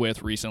worked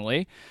with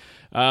recently.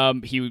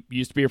 He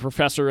used to be a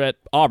professor at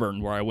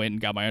Auburn, where I went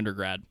and got my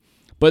undergrad.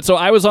 But so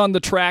I was on the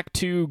track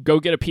to go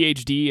get a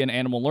PhD in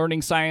animal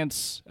learning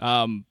science.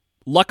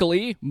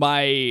 Luckily,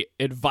 my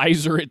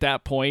advisor at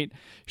that point,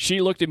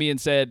 she looked at me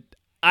and said,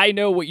 I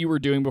know what you were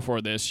doing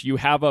before this. You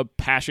have a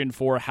passion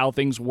for how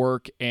things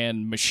work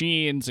and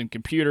machines and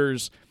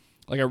computers.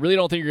 Like, I really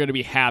don't think you're going to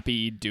be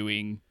happy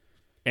doing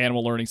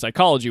animal learning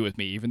psychology with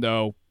me, even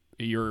though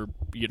you're,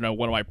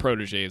 one of my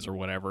proteges or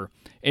whatever.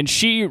 And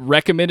she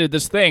recommended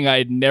this thing I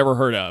had never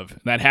heard of.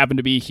 That happened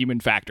to be human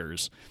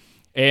factors.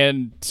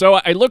 And so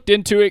I looked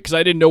into it because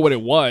I didn't know what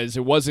it was.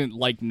 It wasn't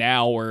like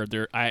now where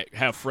I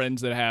have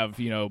friends that have,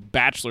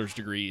 bachelor's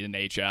degree in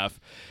HF.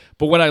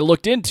 But when I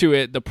looked into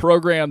it, the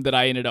program that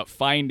I ended up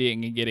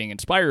finding and getting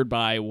inspired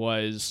by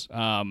was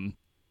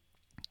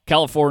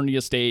California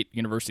State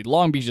University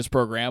Long Beach's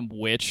program,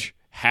 which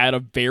had a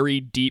very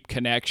deep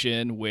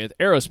connection with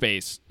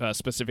aerospace,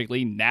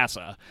 specifically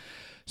NASA.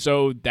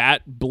 So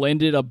that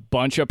blended a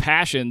bunch of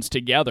passions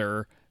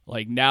together.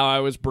 Like, now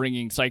I was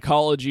bringing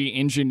psychology,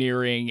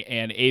 engineering,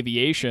 and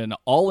aviation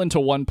all into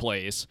one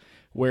place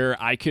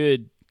where I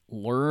could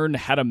learn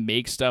how to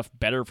make stuff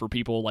better for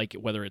people, like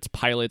whether it's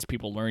pilots,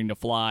 people learning to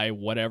fly,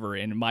 whatever.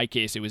 And in my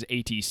case, it was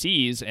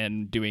ATCs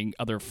and doing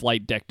other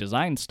flight deck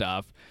design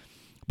stuff.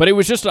 But it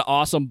was just an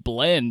awesome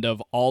blend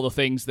of all the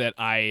things that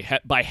I,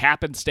 by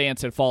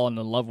happenstance, had fallen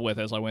in love with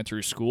as I went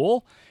through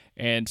school.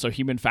 And so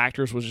human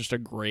factors was just a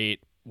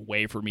great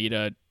way for me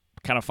to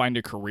kind of find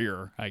a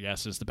career, I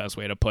guess is the best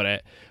way to put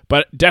it.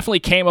 But definitely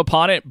came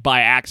upon it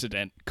by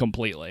accident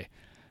completely.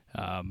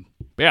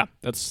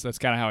 That's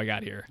kind of how I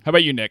got here. How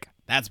about you, Nick?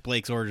 That's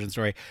Blake's origin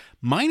story.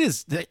 Mine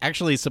is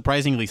actually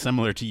surprisingly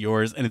similar to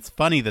yours, and it's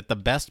funny that the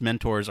best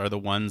mentors are the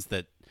ones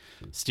that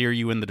steer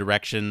you in the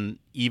direction,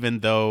 even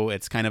though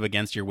it's kind of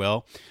against your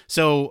will.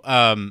 So,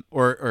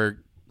 or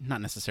not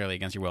necessarily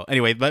against your will.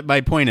 Anyway, but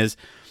my point is,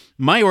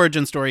 my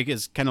origin story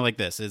is kind of like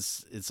this.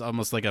 It's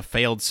almost like a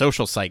failed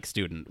social psych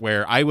student,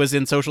 where I was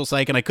in social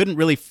psych and I couldn't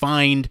really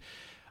find.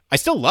 I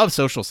still love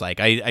social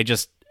psych. I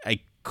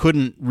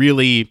couldn't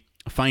really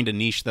find a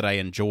niche that I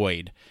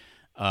enjoyed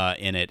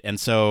in it. And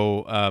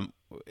so,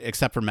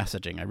 except for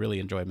messaging, I really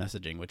enjoy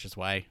messaging, which is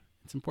why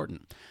it's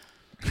important.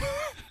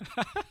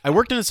 I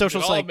worked in a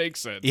social psych. It all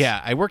makes sense.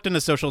 Yeah, I worked in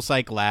a social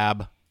psych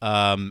lab,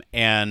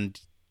 and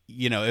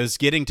it was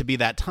getting to be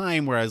that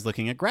time where I was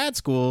looking at grad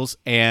schools,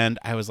 and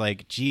I was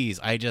like, geez,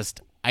 I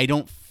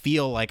don't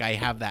feel like I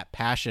have that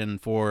passion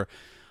for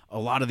a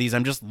lot of these.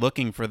 I'm just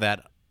looking for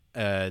that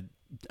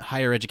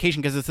higher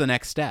education because it's the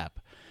next step.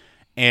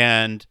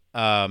 And,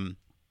 I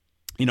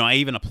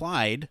even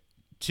applied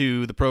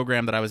to the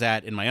program that I was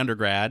at in my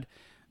undergrad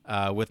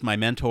with my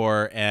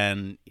mentor,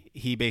 and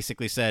he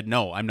basically said,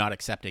 no, I'm not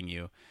accepting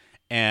you.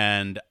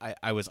 And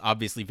I was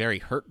obviously very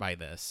hurt by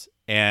this.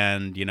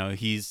 And,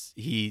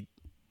 he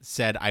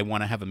said, I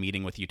want to have a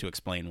meeting with you to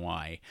explain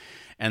why.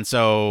 And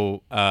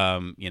so,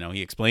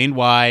 he explained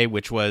why,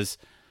 which was,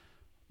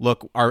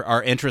 look,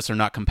 our interests are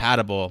not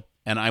compatible,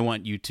 and I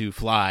want you to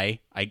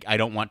fly. I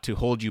don't want to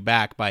hold you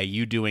back by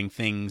you doing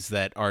things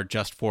that are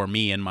just for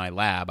me in my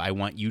lab. I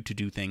want you to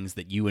do things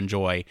that you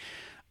enjoy.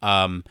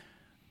 And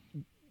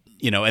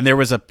there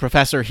was a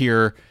professor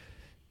here,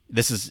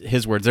 this is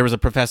his words, there was a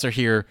professor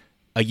here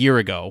a year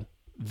ago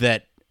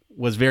that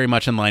was very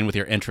much in line with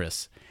your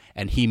interests,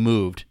 and he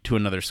moved to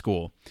another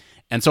school.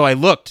 And so I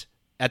looked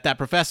at that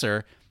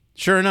professor.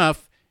 Sure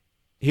enough,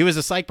 he was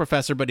a psych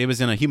professor, but it was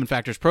in a human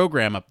factors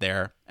program up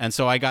there. And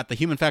so I got the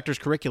human factors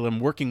curriculum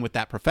working with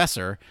that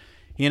professor.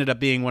 He ended up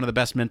being one of the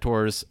best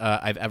mentors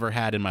I've ever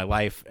had in my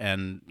life,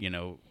 and,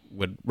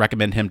 would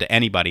recommend him to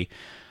anybody.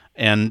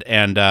 And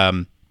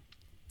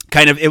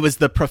kind of, it was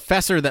the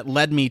professor that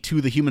led me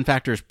to the human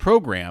factors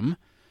program.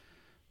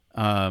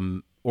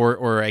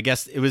 Or I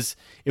guess it was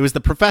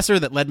the professor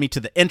that led me to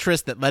the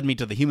interest that led me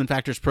to the human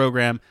factors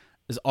program.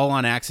 It was all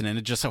on accident.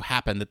 It just so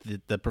happened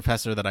that the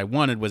professor that I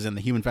wanted was in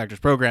the human factors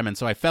program. And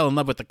so I fell in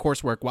love with the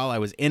coursework while I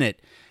was in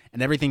it,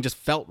 and everything just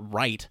felt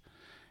right.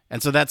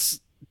 And so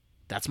that's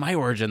my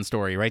origin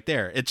story right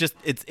there. It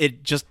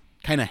just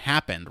kind of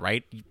happened,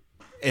 right?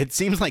 it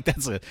seems like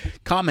that's a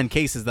common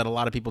case, is that a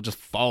lot of people just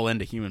fall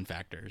into human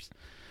factors.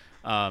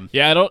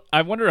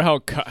 I wonder how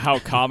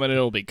common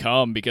it'll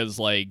become, because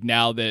like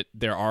now that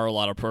there are a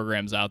lot of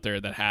programs out there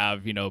that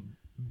have,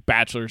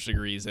 bachelor's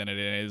degrees in it, and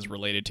it is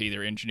related to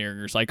either engineering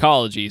or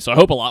psychology. So I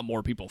hope a lot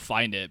more people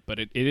find it, but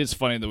it is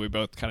funny that we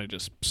both kind of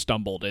just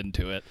stumbled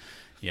into it.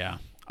 Yeah.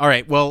 All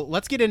right, well,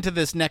 let's get into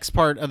this next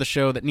part of the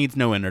show that needs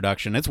no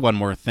introduction. It's One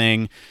More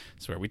Thing.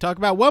 It's where we talk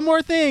about one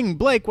more thing.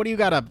 Blake, what do you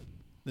got up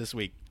this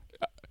week?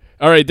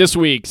 All right, this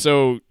week.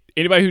 So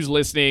anybody who's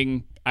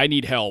listening, I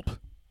need help.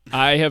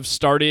 I have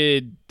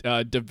started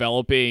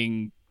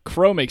developing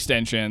Chrome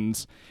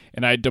extensions,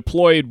 and I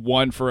deployed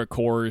one for a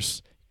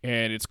course,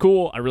 and it's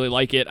cool. I really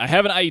like it. I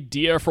have an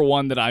idea for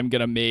one that I'm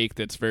going to make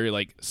that's very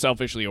like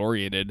selfishly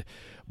oriented,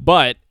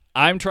 but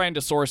I'm trying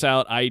to source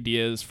out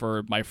ideas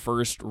for my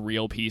first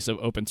real piece of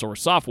open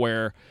source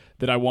software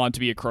that I want to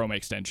be a Chrome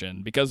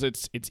extension, because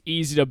it's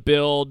easy to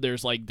build.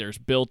 There's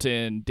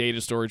built-in data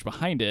storage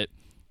behind it.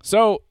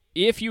 So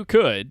if you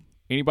could,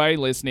 anybody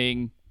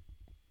listening,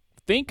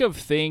 think of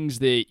things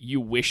that you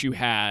wish you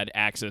had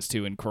access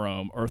to in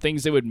Chrome, or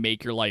things that would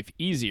make your life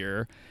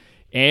easier,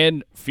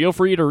 and feel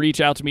free to reach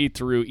out to me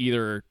through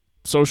either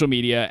social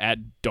media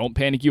at Don't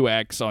Panic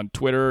UX on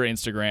Twitter or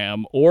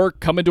Instagram, or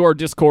come into our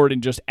Discord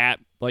and just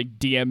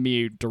DM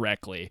me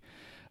directly,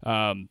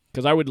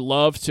 because I would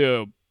love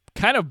to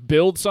kind of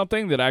build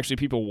something that actually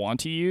people want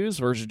to use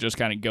versus just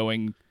kind of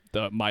going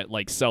my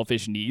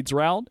selfish needs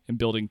route and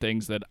building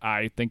things that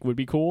I think would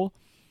be cool.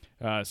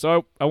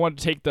 So I wanted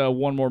to take the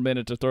one more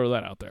minute to throw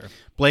that out there.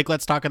 Blake,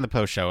 let's talk in the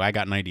post show. I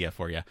got an idea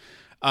for you.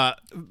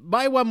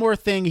 My one more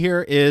thing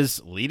here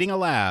is leading a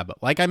lab.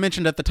 Like I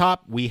mentioned at the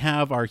top, we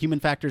have our Human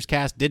Factors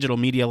Cast Digital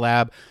Media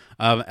Lab.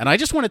 And I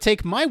just want to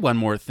take my one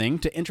more thing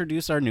to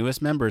introduce our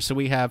newest members. So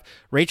we have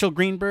Rachel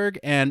Greenberg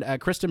and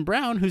Kristen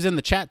Brown, who's in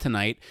the chat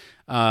tonight.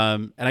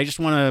 And I just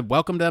want to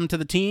welcome them to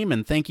the team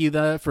and thank you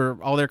for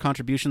all their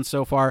contributions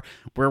so far.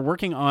 We're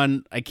working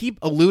on, I keep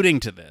alluding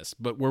to this,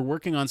 but we're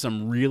working on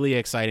some really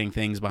exciting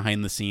things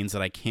behind the scenes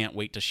that I can't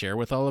wait to share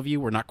with all of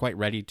you. We're not quite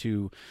ready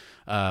to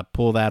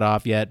pull that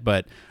off yet,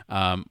 but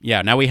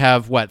now we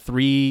have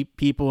 3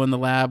 people in the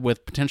lab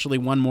with potentially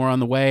one more on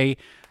the way.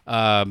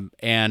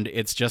 And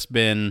it's just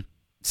been,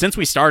 since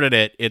we started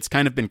it, it's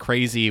kind of been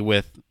crazy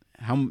with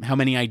how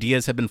many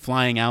ideas have been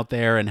flying out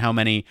there, and how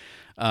many,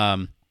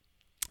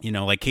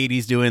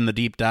 Katie's doing the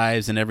deep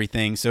dives and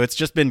everything. So it's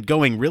just been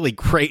going really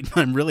great.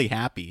 I'm really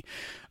happy.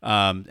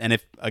 And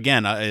if,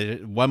 again,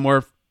 one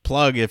more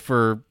plug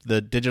for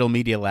the Digital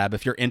Media Lab,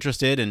 if you're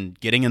interested in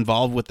getting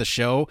involved with the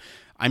show,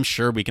 I'm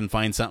sure we can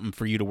find something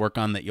for you to work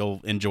on that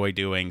you'll enjoy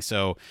doing.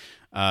 So,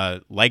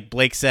 like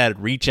Blake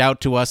said, reach out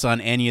to us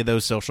on any of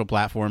those social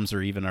platforms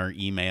or even our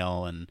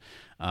email, and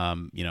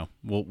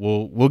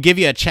we'll give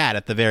you a chat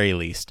at the very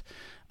least.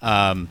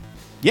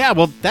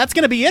 Well, that's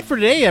going to be it for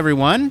today,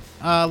 everyone.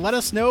 Let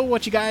us know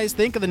what you guys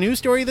think of the news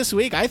story this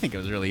week. I think it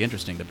was really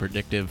interesting, the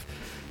predictive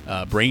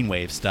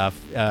brainwave stuff.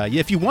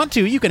 If you want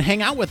to, you can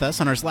hang out with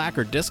us on our Slack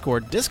or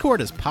Discord. Discord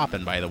is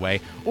popping, by the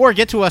way. Or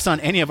get to us on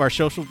any of our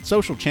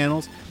social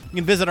channels. You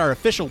can visit our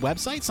official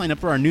website, sign up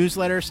for our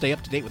newsletter, stay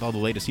up to date with all the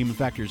latest Human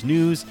Factors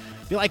news.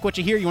 If you like what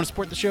you hear, you want to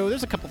support the show,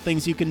 there's a couple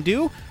things you can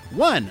do.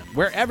 One,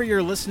 wherever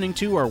you're listening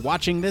to or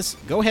watching this,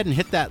 go ahead and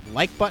hit that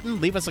like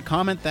button. Leave us a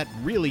comment. That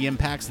really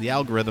impacts the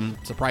algorithm,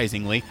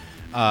 surprisingly.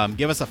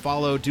 Give us a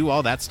follow, do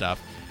all that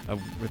stuff.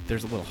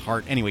 There's a little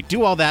heart. Anyway,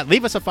 do all that.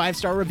 Leave us a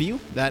 5-star review.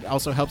 That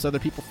also helps other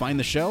people find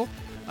the show.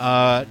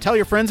 Tell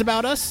your friends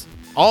about us.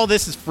 All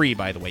this is free,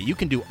 by the way. You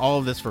can do all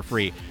of this for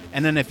free.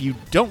 And then if you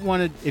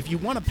want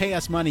to pay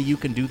us money, you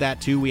can do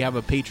that too. We have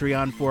a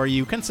Patreon for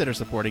you. Consider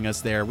supporting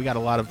us there. We got a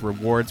lot of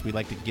rewards we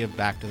like to give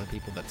back to the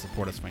people that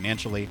support us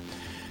financially.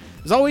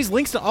 As always,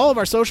 links to all of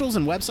our socials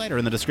and website are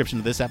in the description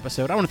of this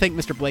episode. I want to thank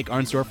Mr. Blake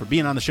Arnsdorf for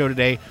being on the show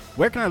today.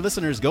 Where can our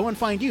listeners go and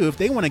find you if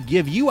they want to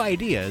give you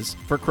ideas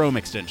for Chrome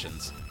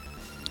extensions?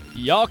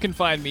 Y'all can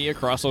find me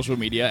across social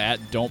media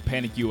at Don't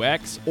Panic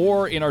UX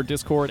or in our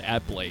Discord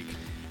at Blake.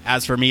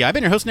 As for me, I've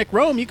been your host, Nick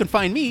Rome. You can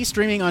find me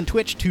streaming on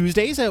Twitch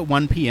Tuesdays at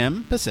 1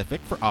 p.m.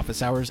 Pacific for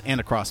office hours and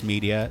across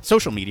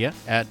social media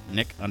at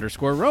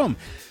Nick_Rome.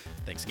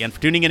 Thanks again for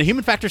tuning in to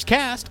Human Factors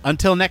Cast.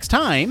 Until next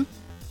time,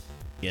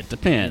 it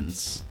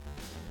depends.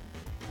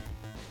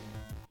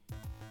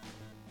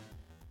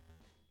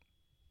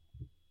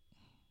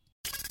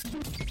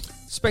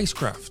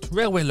 Spacecraft,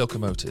 railway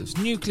locomotives,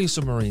 nuclear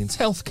submarines,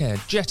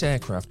 healthcare, jet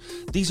aircraft,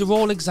 these are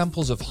all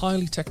examples of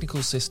highly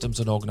technical systems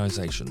and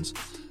organisations,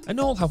 and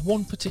all have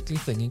one particular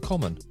thing in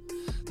common.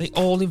 They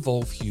all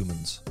involve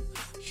humans.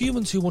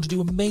 Humans who want to do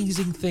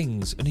amazing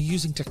things and are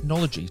using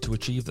technology to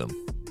achieve them.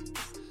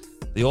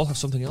 They all have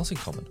something else in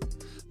common.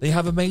 They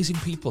have amazing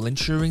people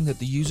ensuring that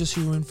the users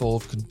who are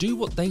involved can do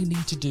what they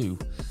need to do,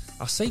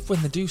 are safe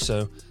when they do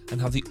so, and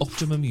have the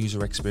optimum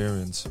user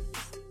experience.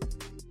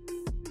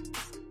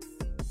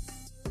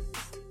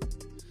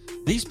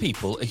 These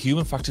people are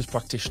Human Factors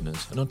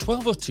practitioners, and on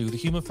 1202, the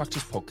Human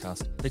Factors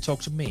podcast, they talk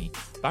to me,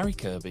 Barry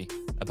Kirby,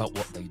 about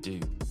what they do.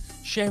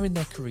 sharing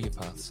their career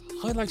paths,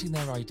 highlighting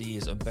their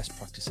ideas and best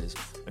practices,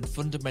 and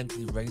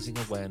fundamentally raising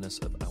awareness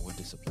of our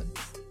discipline.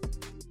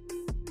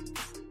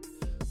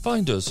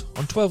 Find us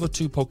on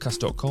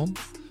 1202podcast.com,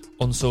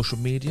 on social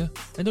media,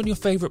 and on your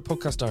favourite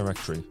podcast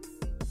directory,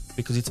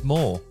 because it's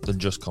more than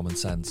just common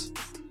sense.